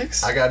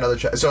topics? I got another.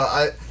 So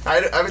I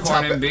have a Corn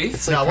topic. and beef?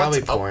 It's like I want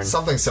probably porn.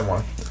 something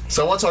similar.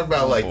 So I want to talk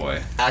about Oh, like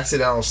boy.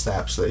 accidental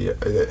snaps.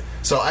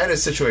 So I had a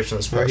situation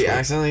this Where past he week.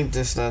 accidentally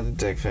just not a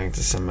dick pic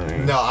to somebody.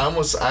 No, I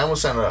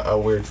almost sent a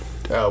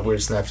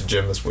weird snap to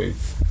Jim this week.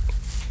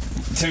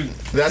 To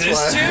That's this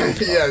why.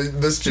 Jim? Yeah,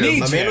 this Jim. Me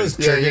My man was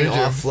Yeah, jerking you do.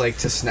 off like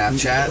to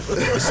Snapchat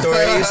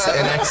stories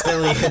and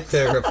accidentally hit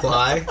the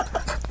reply.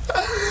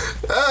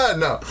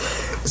 No.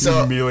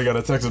 So immediately got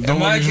a text. Don't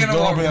Am I look, gonna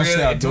don't want open that really?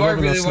 snap. Do Don't I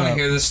open that really want to snap.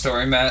 hear this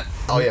story, Matt?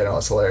 oh yeah, no,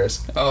 it's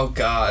hilarious. Oh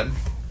God,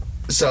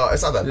 So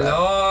it's not that bad.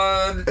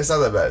 Lord. It's not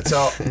that bad.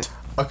 So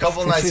a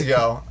couple nights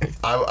ago,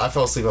 I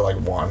fell asleep at like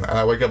 1, and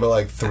I wake up at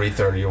like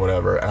 3:30 or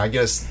whatever, and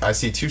I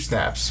see 2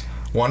 snaps,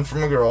 one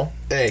from a girl,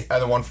 Hey,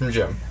 and then one from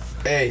Jim,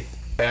 hey.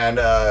 and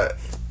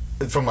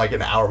from like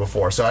an hour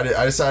before. So I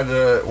decided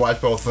to watch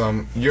both of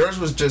them. Yours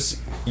was just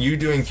you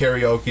doing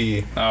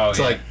karaoke Oh,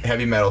 to yeah. like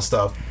heavy metal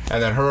stuff,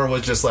 and then her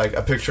was just like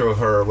a picture of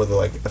her with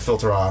like a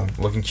filter on,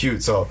 looking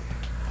cute. So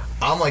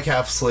I'm like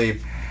half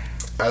asleep,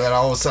 and then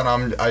all of a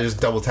sudden I just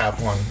double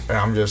tap one, and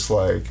I'm just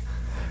like,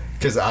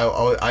 because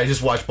I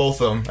just watched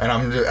both of them, and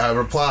I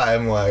reply,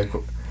 I'm like,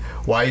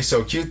 why are you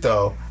so cute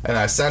though? And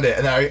I send it,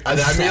 and I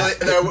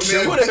immediately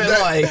Jim would've been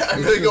like- I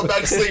immediately go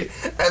back to sleep,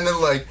 and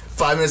then like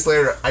 5 minutes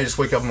later I just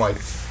wake up, I'm like,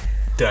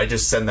 did I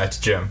just send that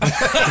to Jim?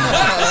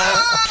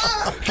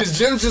 Because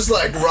Jim's just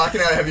like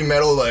rocking out heavy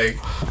metal, like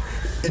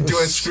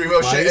doing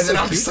screamo Why shit, are you and then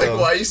so I'm just cute, like,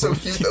 though? why are you so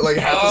cute? Like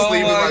half Oh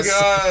asleep my with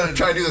God.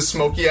 trying to do the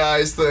smoky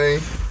eyes thing.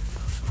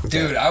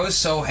 Dude, I was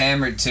so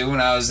hammered too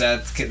when I was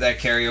at that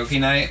karaoke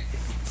night.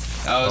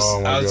 I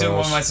was doing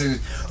one of my songs,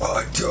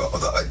 until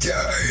the day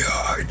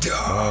I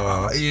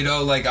die, you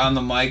know, like on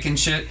the mic and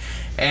shit.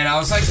 And I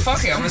was like,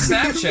 fuck it, I'm gonna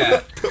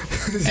Snapchat.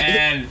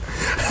 And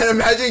And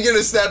imagine getting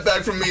a snap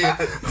back from me. Like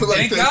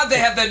thank this. God they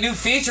have that new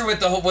feature with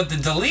the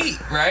delete,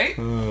 right?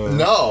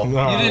 No.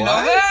 You didn't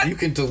know that? You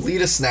can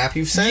delete a snap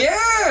you've sent?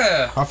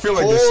 Yeah. I feel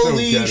like they still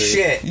Holy get it.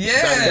 shit.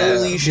 Yeah.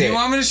 Holy Do shit. you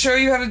want me to show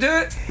you how to do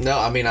it? No,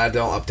 I mean, I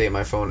don't update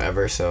my phone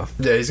ever, so.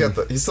 Yeah, he's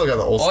still got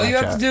the old All Snapchat. you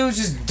have to do is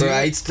just do Bro,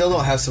 I still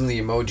don't have some of the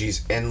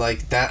emojis, and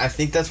like that, I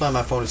think that's why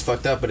my phone is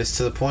fucked up, but it's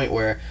to the point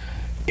where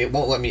it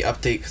won't let me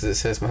update because it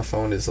says my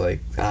phone is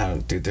like, I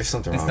don't, dude, there's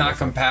something It's wrong. not with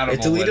my phone. compatible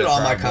It deleted with it, all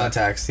my probably.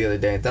 contacts the other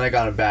day, and then I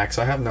got it back,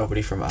 so I have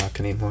nobody from Ak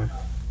anymore.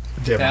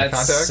 Do you have my That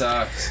contact?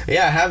 sucks.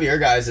 Yeah, I have your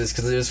guys's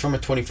because it was from a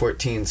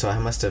 2014, so I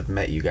must have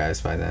met you guys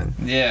by then.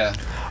 Yeah.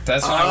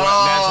 That's when I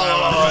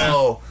went.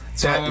 Oh,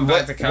 So I went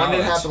back to when did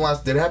it college. happen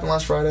last? Did it happen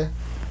last Friday?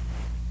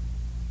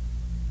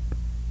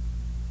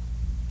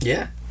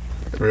 Yeah,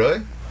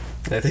 Really?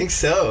 I think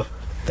so.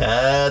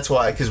 That's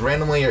why. Because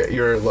randomly,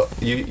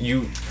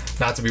 you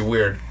not to be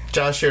weird.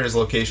 Josh shared his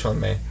location with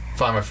me.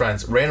 Find my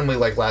friends. Randomly,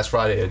 like last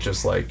Friday, it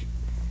just like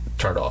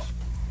turned off.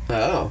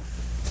 Oh.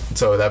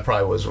 So that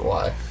probably was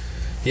why.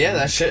 Yeah,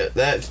 that shit.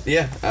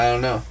 Yeah, I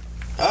don't know.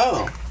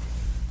 Oh.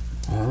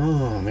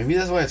 Oh, maybe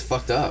that's why it's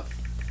fucked up.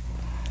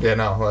 Yeah,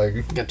 no,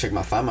 like Gotta check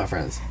my Find My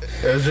Friends.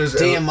 it was just.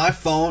 Damn, my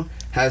phone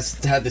has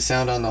had the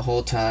sound on the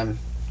whole time.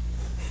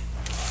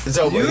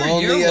 So, You're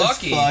Lonely as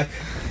lucky. fuck.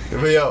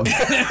 but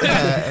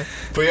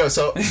yo,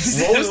 so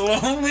what was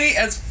Lonely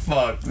as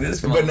fuck.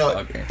 This But no,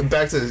 motherfucker.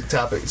 back to the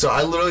topic. So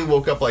I literally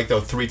woke up like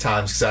though 3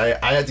 times because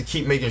I had to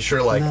keep making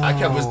sure like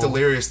I was No.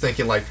 delirious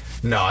thinking like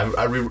no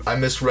I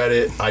misread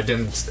it. I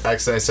didn't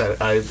accidentally send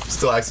it. I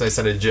still accidentally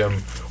sent it to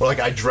Jim, or like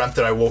I dreamt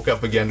that I woke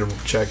up again to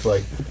check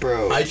like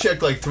Bro. I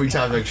checked like 3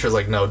 times to make sure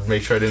like no,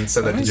 make sure I didn't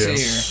send Let that me to Jim.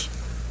 see here.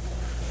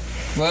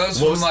 Well, it was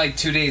What from was- like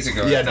 2 days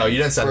ago. Yeah, I no, think. you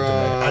didn't send it to me.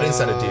 I didn't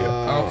send it to you.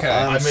 Okay.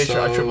 I'm I made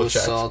sure I so triple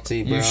checked.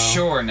 salty, bro. You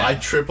sure now? I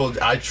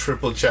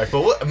triple checked.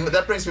 But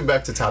that brings me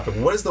back to topic.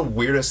 What is the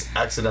weirdest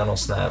accidental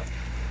snap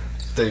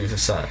that you've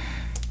sent?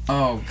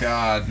 Oh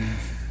God.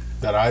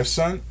 That I've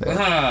sent?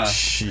 Huh.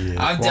 Shit.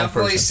 I've Wrong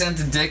definitely person. sent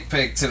a dick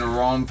pic to the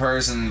wrong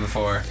person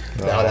before,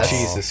 No, that's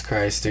Jesus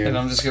Christ, dude. and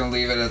I'm just gonna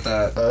leave it at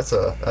that.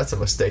 that's a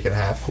mistake and a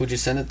half. Who'd you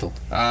send it to?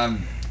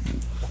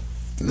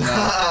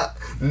 No,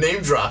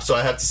 Name drop, so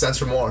I have to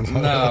censor more.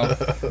 no,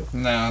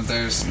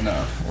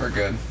 we're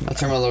good. I'll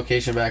turn my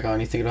location back on.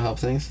 You think it'll help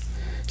things?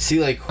 See,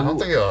 like, who, I don't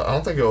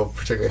think it'll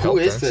particularly who help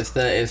is things. this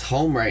that is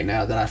home right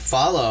now that I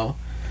follow?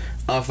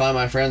 I'll Find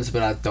My Friends,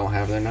 but I don't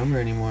have their number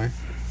anymore.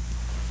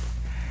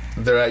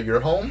 They're at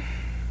your home.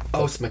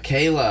 Oh, it's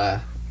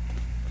Michaela.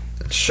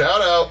 Shout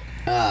out.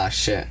 Ah,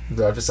 shit.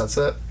 Do I have to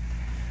censor it?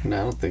 No,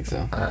 I don't think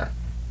so. Alright.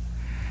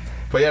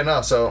 But yeah,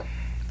 no. So,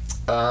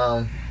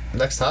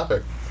 next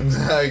topic.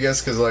 I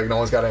guess because like no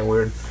one's got any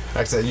weird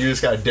accident. You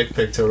just got a dick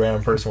pic to a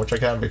random person, which I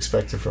kind of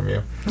expected from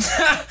you.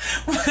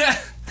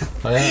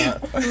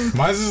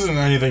 Mine isn't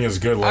anything as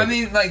good. Like, I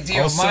mean, like,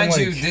 I'll send,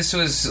 mind you, like- this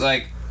was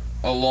like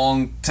a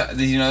long time.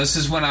 You know, this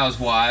is when I was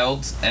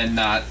wild and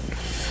not,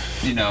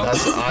 you know.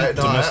 I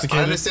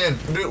Domesticated? understand.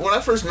 Dude, when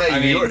I first met you, I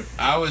you mean, were,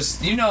 I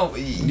was, you know,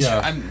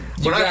 Yeah. you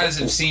When I- guys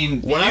have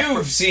seen, when I-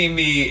 you've seen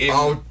me in.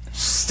 oh,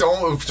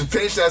 don't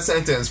finish that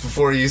sentence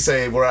before you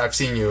say where I've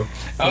seen you.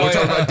 Oh, We're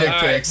talking about dick all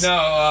right. pics.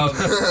 No,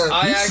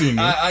 You've seen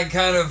me. I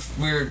kind of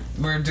we're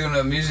doing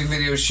a music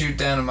video shoot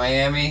down in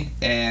Miami,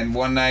 and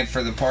one night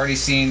for the party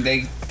scene,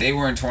 they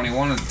weren't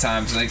 21 at the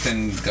time, so they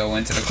couldn't go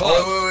into the club.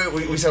 Oh,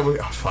 wait. We said we.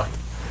 Oh, fuck.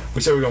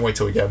 We said we were gonna wait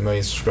till we get 1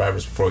 million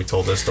subscribers before we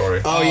told this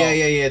story. Oh,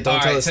 yeah. Don't All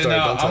tell right, the so story.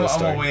 no, Don't tell I'm the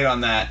story. gonna wait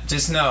on that.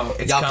 Just know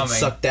it's Y'all coming. can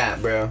suck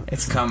that, bro.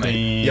 It's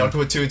coming. Y'all can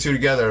put 2 and 2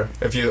 together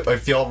if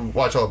y'all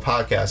watch all the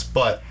podcasts,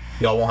 but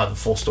y'all won't have the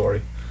full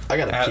story. I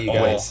gotta At pee, all.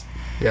 guys.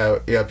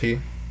 Yeah, P.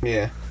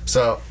 Yeah.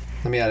 So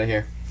Let me out of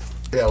here.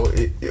 Yeah,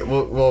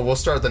 we'll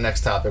start the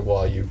next topic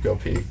while you go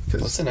pee. What's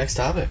Because the next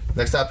topic?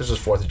 next topic is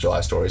just 4th of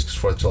July stories, because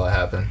 4th of July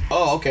happened.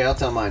 Oh, okay, I'll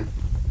tell mine.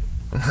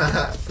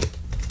 I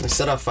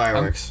set off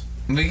fireworks.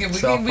 We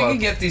can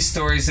get these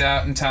stories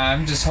out in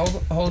time. Just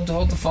hold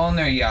the phone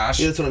there, Yash.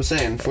 Yeah, that's what I'm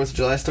saying. 4th of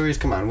July stories?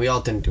 Come on, we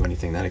all didn't do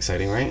anything that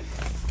exciting, right?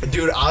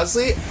 Dude,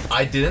 honestly,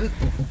 I didn't,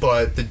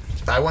 but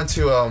I went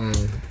to, I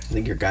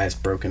think your guy's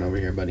broken over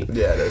here, buddy.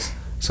 yeah, it is.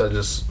 So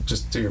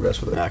just do your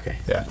best with it. Okay.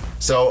 Yeah.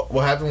 So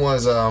what happened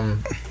was,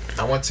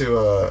 I went to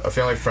a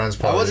family friend's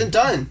party. I wasn't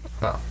done.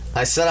 Oh.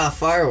 I set off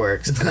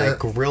fireworks, and I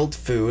grilled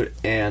food,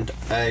 and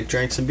I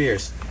drank some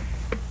beers.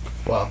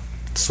 Wow.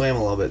 Swam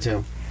a little bit,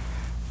 too.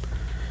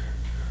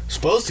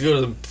 Supposed to go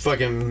to the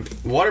fucking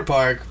water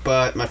park,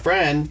 but my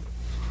friend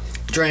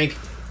drank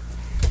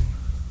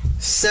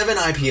 7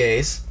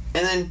 IPAs,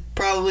 and then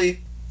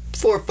probably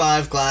 4 or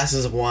 5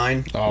 glasses of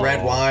wine, Oh.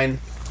 red wine.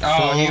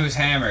 Oh, full, he was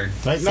hammered.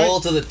 full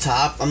to the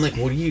top. I'm like,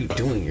 what are you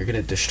doing? You're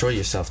gonna destroy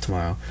yourself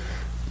tomorrow.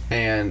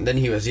 And then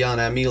he was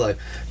yelling at me like,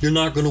 "You're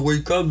not gonna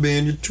wake up,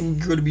 man. You're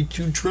gonna be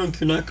too drunk.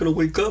 You're not gonna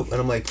wake up."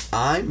 And I'm like,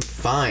 "I'm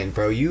fine,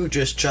 bro. You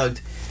just chugged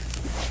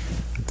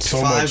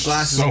 5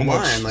 glasses of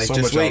wine. Like,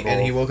 just wait."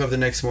 And he woke up the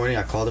next morning.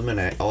 I called him,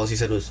 and all he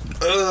said was,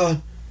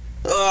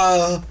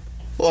 I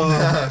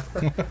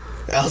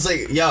was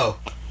like, "Yo."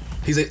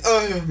 He's like,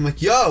 I'm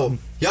like, yo.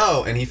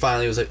 And he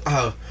finally was like,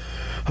 oh,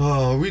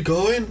 are we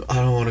going? I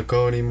don't want to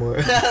go anymore.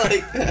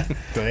 Like,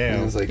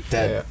 Damn. I was like,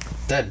 dead.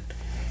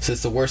 So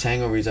it's the worst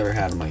hangover he's ever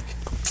had. I'm like,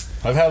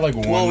 I've had like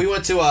one. well, we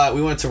went to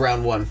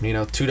round one. You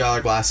know,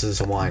 $2 glasses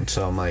of wine.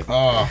 So I'm like,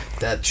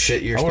 that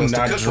shit you're I would supposed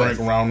to not cook drink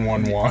with. round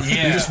 1 wine.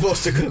 Yeah. You're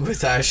supposed to cook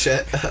with that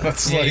shit.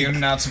 That's Yeah, like you're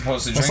not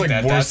supposed to that's drink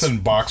like that. worse than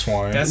box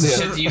wine. That's the Yeah.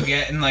 shit that you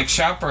get in like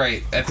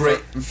ShopRite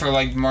for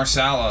like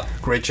Marsala.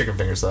 Great chicken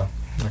fingers, though.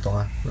 Not gonna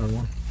lie. Round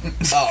one.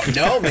 Oh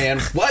no, man!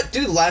 What,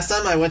 dude? Last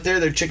time I went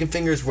there, their chicken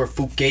fingers were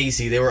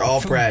fugazi. They were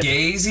all bread,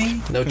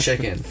 Fugazi? no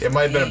chicken. It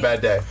might have been a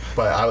bad day,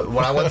 but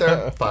when I went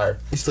there, fire.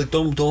 He's like,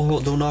 don't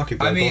knock it,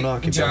 bro. I mean,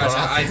 don't knock it, bro.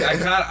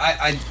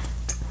 Josh,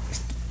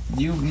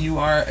 you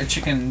are a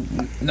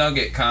chicken nugget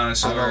I don't know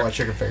connoisseur. about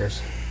chicken fingers.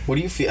 What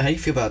do you feel? How do you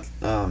feel about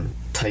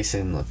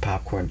Tyson the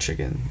popcorn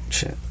chicken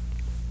shit?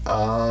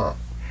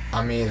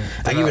 I mean,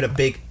 I gave it a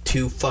big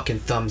 2 fucking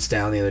thumbs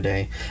down the other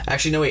day.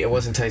 Actually, no, wait, it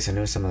wasn't Tyson.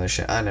 It was some other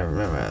shit. I never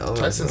remember.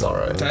 Tyson's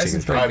alright.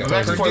 Tyson's All right, pretty but good.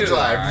 back to 4th of Purdue,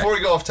 July. alright. Before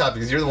we go off topic,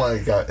 because you're the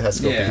one that has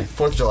to go Yeah. pee.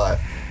 4th of July.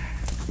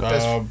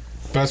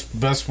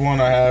 Best one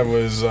I had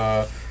was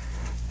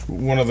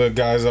one of the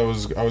guys I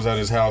was at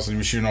his house and he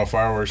was shooting off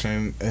fireworks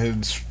and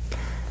his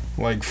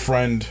like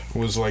friend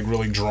was like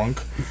really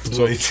drunk,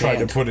 so he tried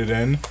to put it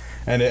in.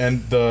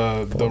 And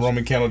the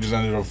Roman candle just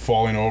ended up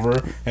falling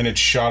over, and it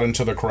shot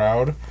into the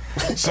crowd.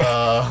 So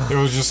it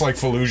was just like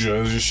Fallujah.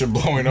 It was just shit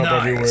blowing up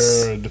Nice.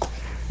 everywhere. And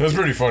it was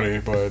pretty funny,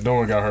 but no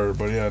one got hurt.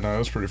 But yeah, no, it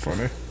was pretty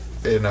funny.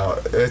 You know,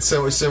 it's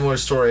a similar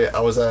story. I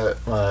was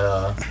at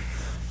my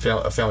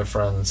family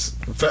friend's.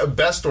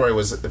 Best story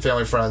was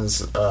family friend's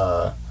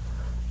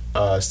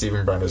Steve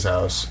and Brenda's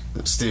house.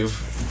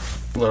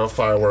 Steve lit off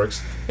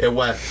fireworks. It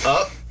went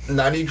up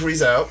 90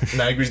 degrees out,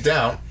 90 degrees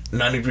down,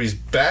 90 degrees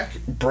back,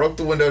 broke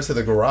the window to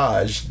the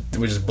garage,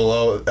 which is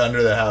below,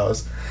 under the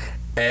house,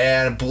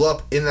 and blew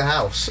up in the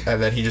house.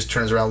 And then he just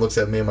turns around, looks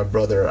at me and my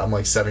brother. I'm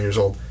like 7 years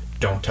old.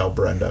 Don't tell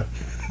Brenda.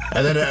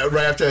 And then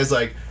right after, it's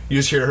like, you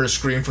just hear her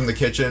scream from the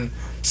kitchen,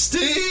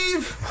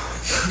 Steve!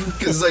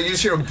 Because like, you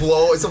just hear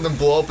something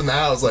blow up in the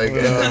house, like,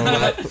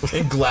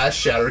 and glass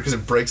shatter because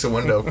it breaks a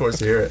window. Of course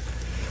you hear it.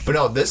 But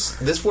no, this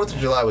 4th of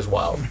July was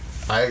wild.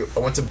 I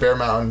went to Bear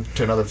Mountain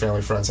to another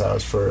family friend's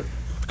house for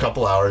a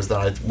couple hours. Then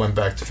I went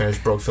back to finish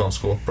Broke Film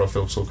School. Broke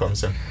Film School comes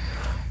soon.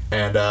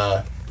 And,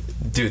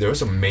 dude, there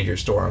was a major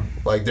storm.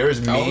 Like, there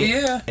was me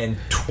and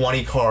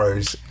 20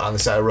 cars on the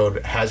side of the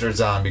road,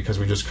 hazards on, because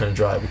we just couldn't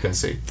drive. We couldn't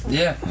see.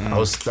 Yeah. I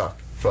was stuck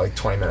for like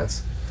 20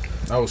 minutes.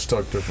 I was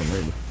stuck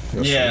differently.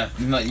 Yeah.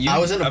 I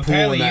was in a pool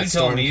apparently when that you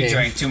storm told me you came.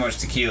 drank too much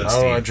tequila, Oh,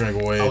 Steve. I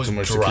drank way I was too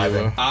much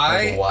driving. tequila.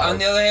 I, Wild. on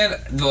the other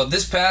hand, well,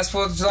 this past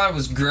 4th of July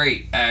was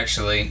great,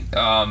 actually.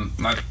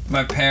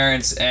 My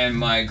parents and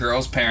my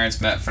girl's parents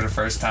met for the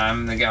first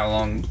time. They got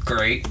along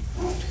great.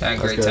 Had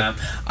a great good. time.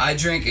 I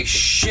drank a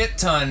shit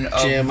ton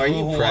of Jim, are you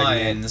Blue pregnant?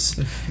 Hawaiians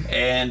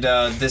and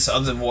this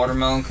other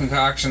watermelon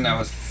concoction that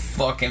was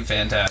fucking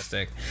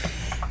fantastic.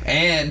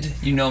 And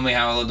you know me,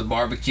 how I love the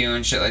barbecue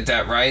and shit like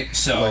that, right?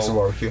 So, Nice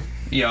barbecue.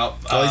 Yep.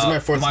 Oh, these are my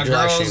 4th of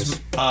July girl's shoes.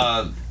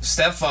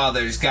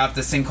 stepfather's got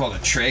this thing called a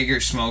Traeger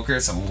smoker.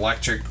 It's an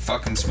electric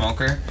fucking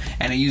smoker,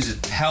 and it uses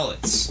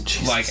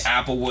pellets, like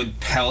applewood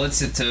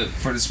pellets,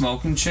 for the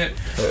smoking shit.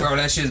 Bro,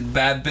 that shit's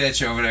bad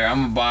bitch over there.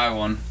 I'm gonna buy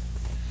one.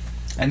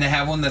 And they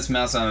have one that's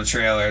mounted on a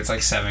trailer. It's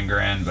like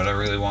 $7,000, but I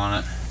really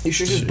want it. You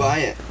should just buy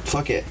it.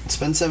 Fuck it.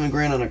 Spend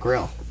 $7,000 on a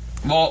grill.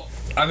 Well,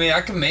 I mean,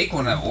 I can make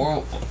one at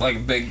oil, like a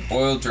big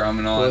oil drum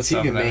and all Well, that if you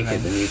stuff. can and make it,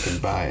 everything. then you can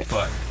buy it. But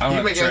I You don't can have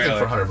a make anything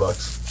trailer. for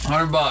 $100.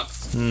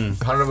 $100.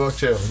 $100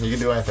 too. You can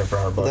do anything for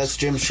 $100. That's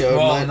Jim's show.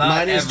 Well, mine, not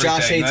mine is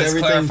Josh everything. hates Let's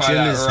everything. clarify Jim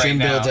that is right Jim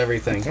builds now.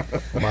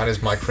 everything. Mine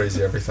is my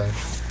crazy everything.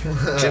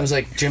 Jim's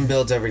like, Jim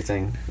builds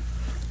everything.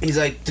 He's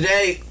like,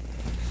 today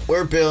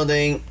we're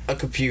building a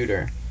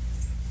computer,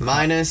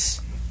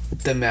 minus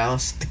the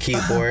mouse, the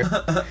keyboard,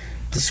 the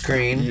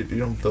screen. You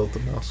don't build the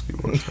mouse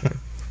keyboard.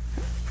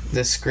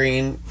 The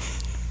screen,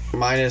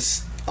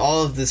 minus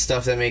all of the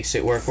stuff that makes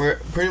it work. We're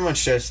pretty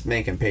much just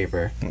making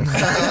paper,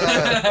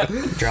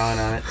 drawing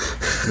on it.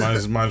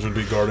 Mine would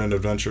be garden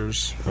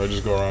adventures. I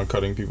just go around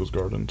cutting people's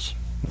gardens.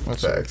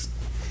 That's facts.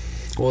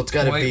 Well, it's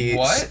got to Wait, be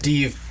what?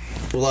 Steve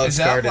loves Is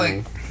that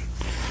gardening.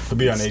 It'd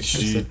be on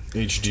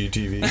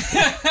HGTV.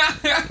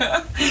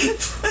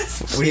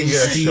 We can get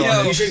a Steve, show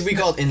on you should be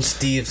called In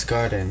Steve's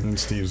Garden. And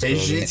Steve's garden.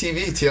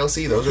 HGTV,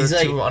 TLC. Those He's are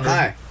like, two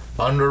hi.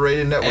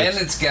 underrated networks. And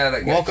it's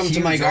got Welcome to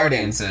huge my garden.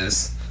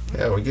 audiences.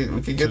 Yeah, we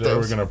could get Today we're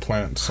those. gonna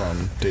plant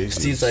some daisies.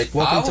 Steve's like, I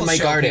welcome to will my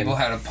show garden. people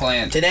how to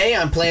plant. Today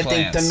I'm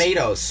planting plants.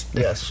 tomatoes.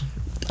 Yes,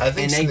 I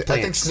think And I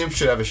think eggplants. Snoop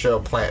should have a show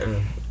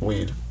planting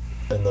weed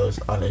in those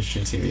on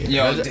HGTV.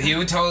 Yo, Imagine- he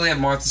would totally have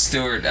Martha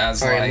Stewart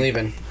as All right, like. I'm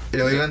leaving.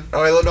 You're leaving?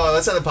 Oh, wait, no,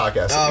 let's end the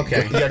podcast. Oh,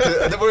 okay. Yeah,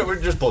 'cause we're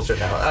just bullshit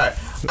now. All right.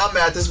 I'm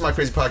Matt. This is my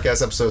Crazy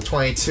Podcast, episode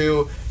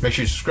 22. Make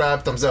sure you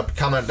subscribe, thumbs up,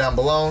 comment down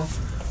below.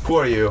 Who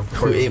are you?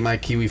 Who ate my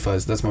kiwi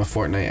fuzz? That's my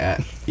Fortnite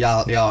at.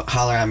 Y'all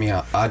holler at me.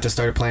 I just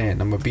started playing.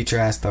 I'm gonna beat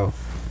your ass though.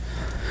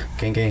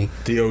 Gang.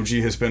 the OG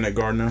Hispanic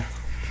gardener.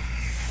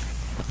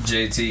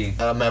 JT.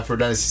 I'm Matt for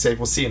Dynasty sake.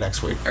 We'll see you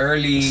next week.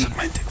 Early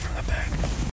My dick